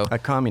department. So a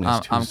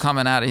communist. I'm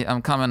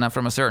coming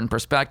from a certain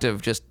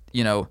perspective. Just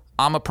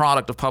I'm a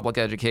product of public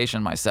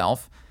education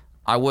myself.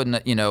 I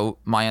wouldn't,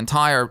 my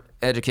entire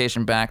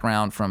education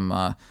background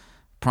from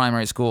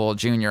primary school,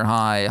 junior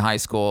high, high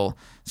school,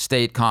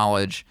 state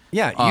college.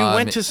 Yeah, you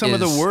went to some of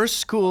the worst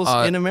schools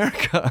in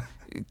America.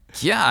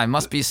 Yeah, I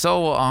must be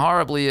so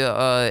horribly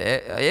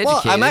educated.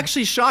 Well, I'm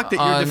actually shocked that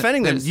you're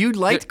defending them. You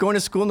liked going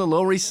to school in the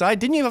Lower East Side.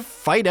 Didn't you have a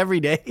fight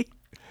every day?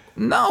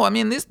 No, I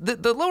mean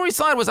the Lower East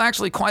Side was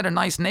actually quite a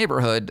nice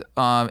neighborhood.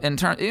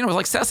 It was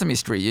like Sesame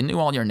Street. You knew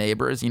all your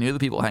neighbors. You knew the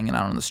people hanging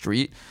out on the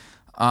street.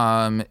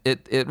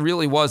 It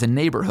really was a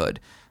neighborhood.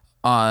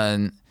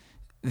 I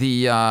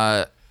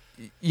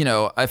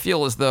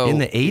feel as though in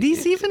the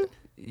 80s even.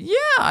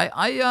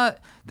 Yeah,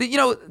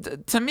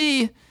 to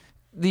me,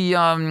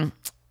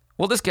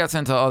 well, this gets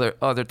into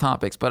other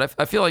topics, but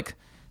I feel like,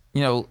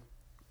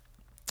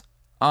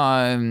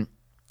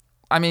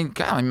 I mean,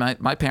 God, I mean,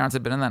 my parents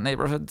had been in that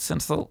neighborhood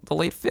since the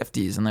late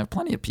 50s, and there are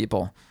plenty of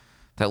people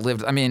that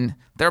lived. I mean,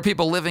 there are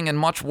people living in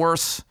much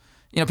worse,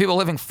 people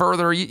living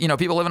further,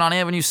 people living on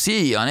Avenue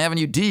C, on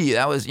Avenue D.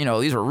 That was,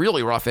 these are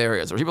really rough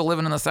areas. There were people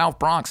living in the South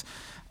Bronx.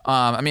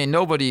 I mean,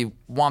 nobody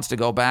wants to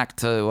go back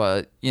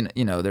to,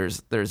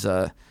 there's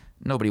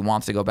nobody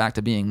wants to go back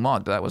to being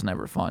mugged. That was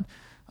never fun.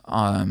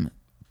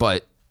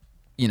 But,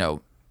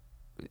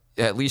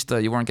 at least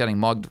you weren't getting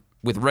mugged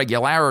with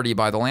regularity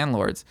by the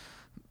landlords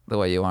the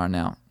way you are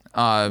now.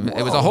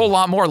 It was a whole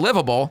lot more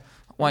livable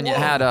when you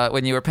had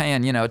when you were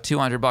paying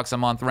 $200 a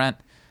month rent.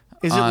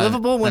 Is it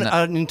livable when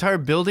an entire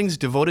building's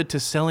devoted to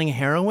selling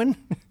heroin?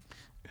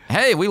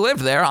 Hey, we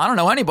lived there. I don't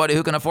know anybody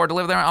who can afford to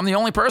live there. I'm the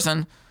only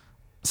person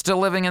still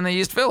living in the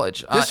East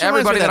Village.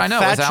 Everybody that I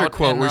know is out.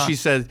 Quote where she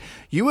says,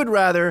 "You would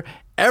rather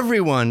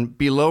everyone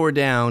be lower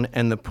down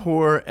and the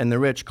poor and the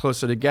rich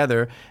closer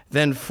together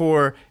than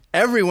for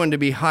everyone to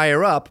be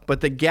higher up,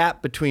 but the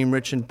gap between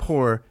rich and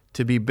poor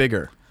to be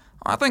bigger."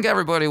 I think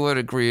everybody would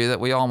agree that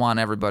we all want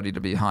everybody to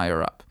be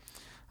higher up.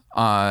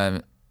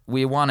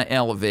 We want to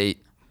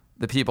elevate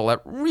the people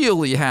that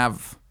really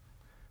have,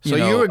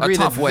 you agree a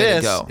tough that way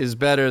this to go. is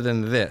better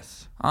than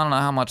this? I don't know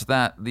how much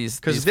these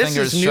this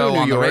fingers is show New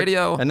on York, the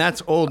radio. and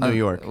that's old New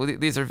York.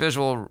 These are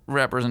visual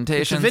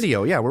representations. It's a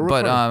video, yeah, we're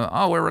recording.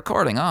 But, we're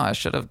recording. I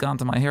should have gone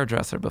to my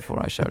hairdresser before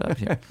I showed up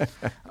here.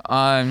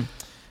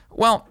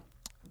 Well,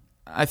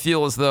 I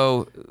feel as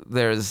though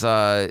there's,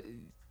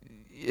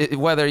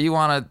 whether you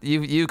want to,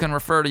 you can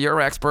refer to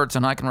your experts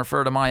and I can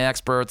refer to my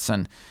experts,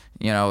 and,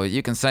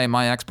 you can say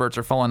my experts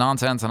are full of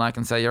nonsense and I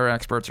can say your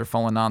experts are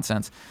full of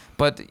nonsense.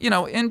 But,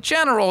 in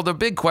general, the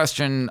big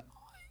question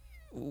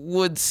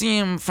would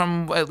seem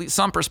from at least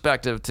some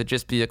perspective to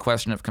just be a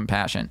question of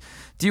compassion.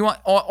 Do you want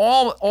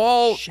all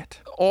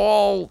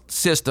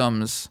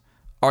systems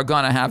are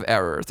going to have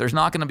errors. There's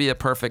not going to be a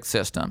perfect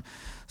system.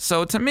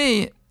 So to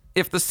me,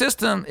 if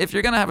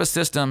you're going to have a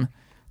system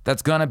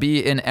that's going to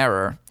be in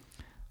error,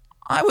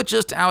 I would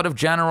just, out of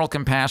general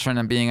compassion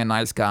and being a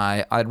nice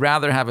guy, I'd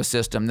rather have a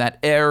system that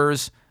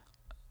errs,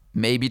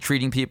 maybe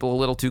treating people a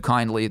little too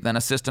kindly, than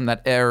a system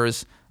that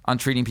errs on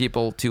treating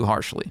people too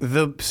harshly.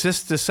 The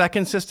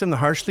second system, the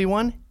harshly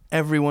one,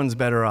 everyone's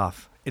better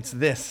off. It's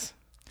this.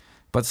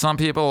 But some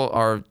people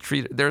are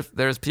treated.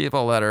 There's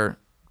people that are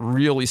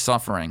really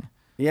suffering.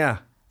 Yeah.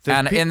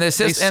 And in this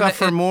they system,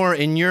 suffer more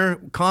in your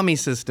commie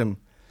system.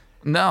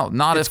 No,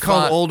 not it's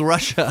called old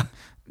Russia.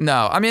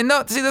 No, I mean,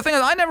 no. See, the thing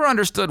is, I never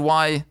understood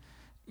why.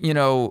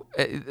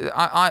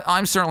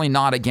 I'm certainly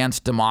not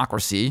against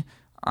democracy.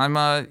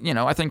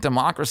 I think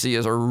democracy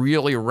is a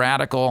really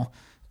radical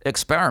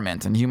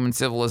experiment in human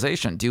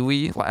civilization. Do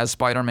we, as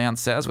Spider-Man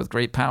says, with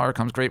great power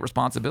comes great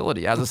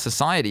responsibility? As a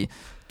society,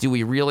 do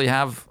we really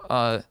have,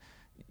 the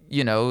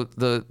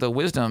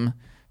wisdom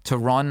to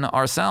run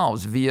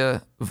ourselves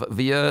via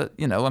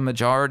a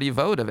majority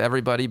vote of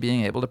everybody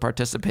being able to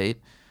participate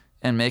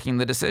in making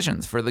the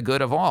decisions for the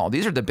good of all?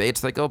 These are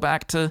debates that go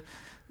back to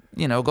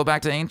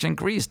ancient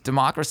Greece.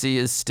 Democracy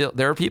is still,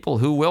 there are people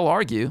who will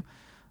argue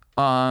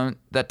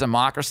that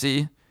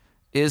democracy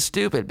is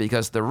stupid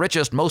because the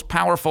richest, most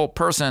powerful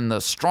person, the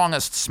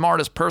strongest,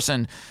 smartest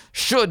person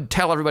should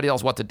tell everybody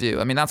else what to do.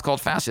 I mean, that's called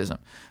fascism.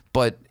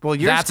 But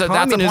that's a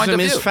point of view. Communism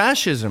is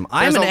fascism.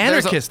 I'm an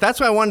anarchist. That's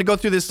why I wanted to go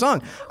through this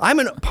song.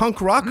 I'm a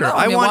punk rocker. No,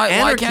 I want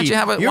anarchy. Why can't you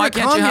have You're a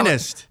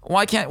communist.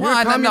 Why can't? You're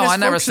a communist I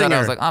never said I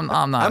was singer. I'm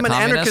not. I'm a an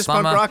anarchist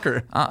punk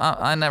rocker.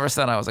 I never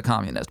said I was a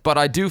communist. But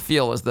I do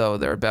feel as though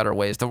there are better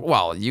ways to.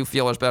 Well, you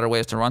feel there's better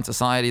ways to run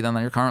society than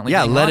you're currently.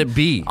 Yeah, being let run. it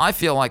be. I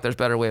feel like there's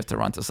better ways to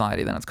run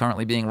society than it's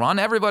currently being run.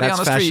 Everybody That's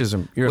on the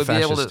fascism. street You're a would be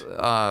able fascist.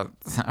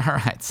 to. All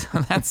right, so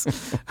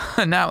that's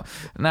now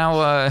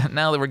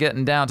that we're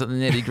getting down to the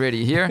nitty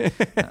gritty here.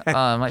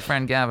 My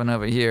friend Gavin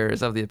over here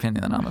is of the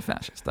opinion that I'm a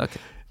fascist. Okay.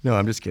 No,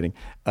 I'm just kidding.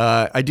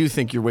 I do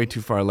think you're way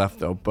too far left,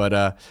 though.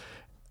 But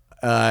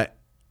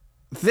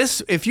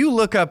if you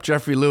look up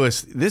Jeffrey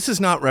Lewis, this is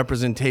not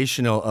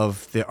representational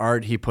of the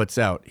art he puts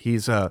out.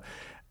 He's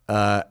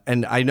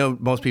and I know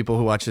most people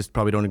who watch this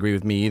probably don't agree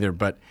with me either,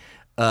 but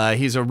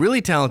he's a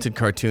really talented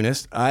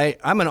cartoonist.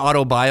 I'm an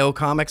autobio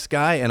comics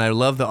guy, and I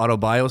love the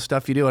autobio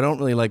stuff you do. I don't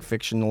really like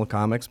fictional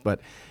comics,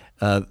 but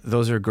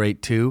those are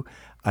great too.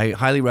 I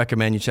highly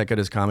recommend you check out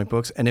his comic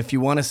books. And if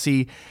you want to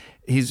see,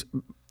 he's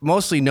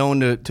mostly known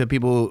to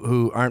people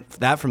who aren't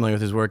that familiar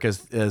with his work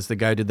as the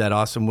guy who did that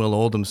awesome Will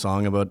Oldham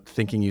song about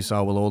thinking you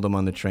saw Will Oldham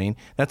on the train.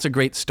 That's a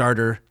great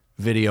starter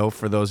video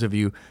for those of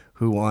you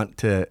who want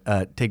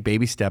to take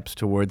baby steps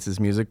towards his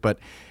music. But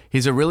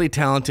he's a really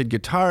talented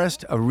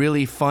guitarist, a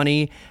really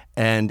funny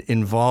and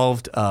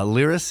involved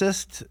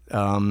lyricist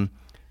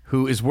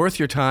who is worth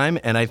your time.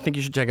 And I think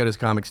you should check out his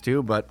comics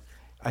too. But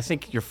I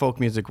think your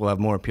folk music will have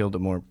more appeal to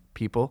more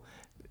people.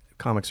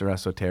 Comics are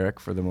esoteric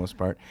for the most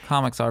part.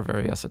 Comics are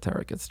very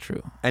esoteric, it's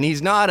true. And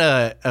he's not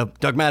a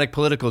dogmatic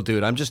political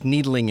dude. I'm just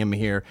needling him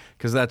here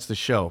because that's the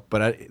show.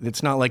 But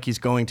it's not like he's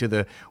going to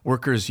the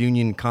Workers'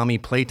 Union Commie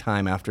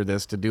Playtime after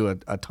this to do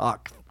a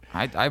talk.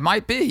 I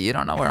might be. You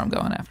don't know where I'm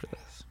going after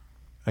this.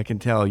 I can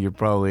tell you're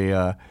probably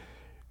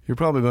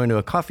going to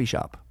a coffee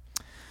shop.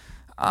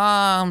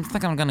 I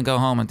think I'm going to go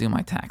home and do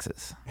my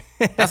taxes.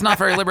 That's not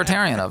very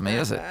libertarian of me,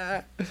 is it?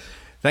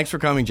 Thanks for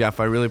coming, Jeff.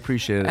 I really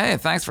appreciate it. Hey,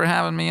 thanks for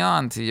having me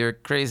on to your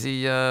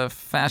crazy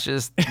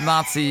fascist,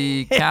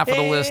 Nazi,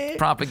 capitalist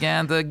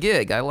propaganda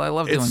gig. I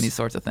love doing these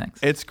sorts of things.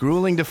 It's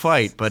grueling to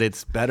fight, but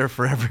it's better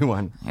for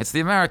everyone. It's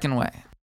the American way.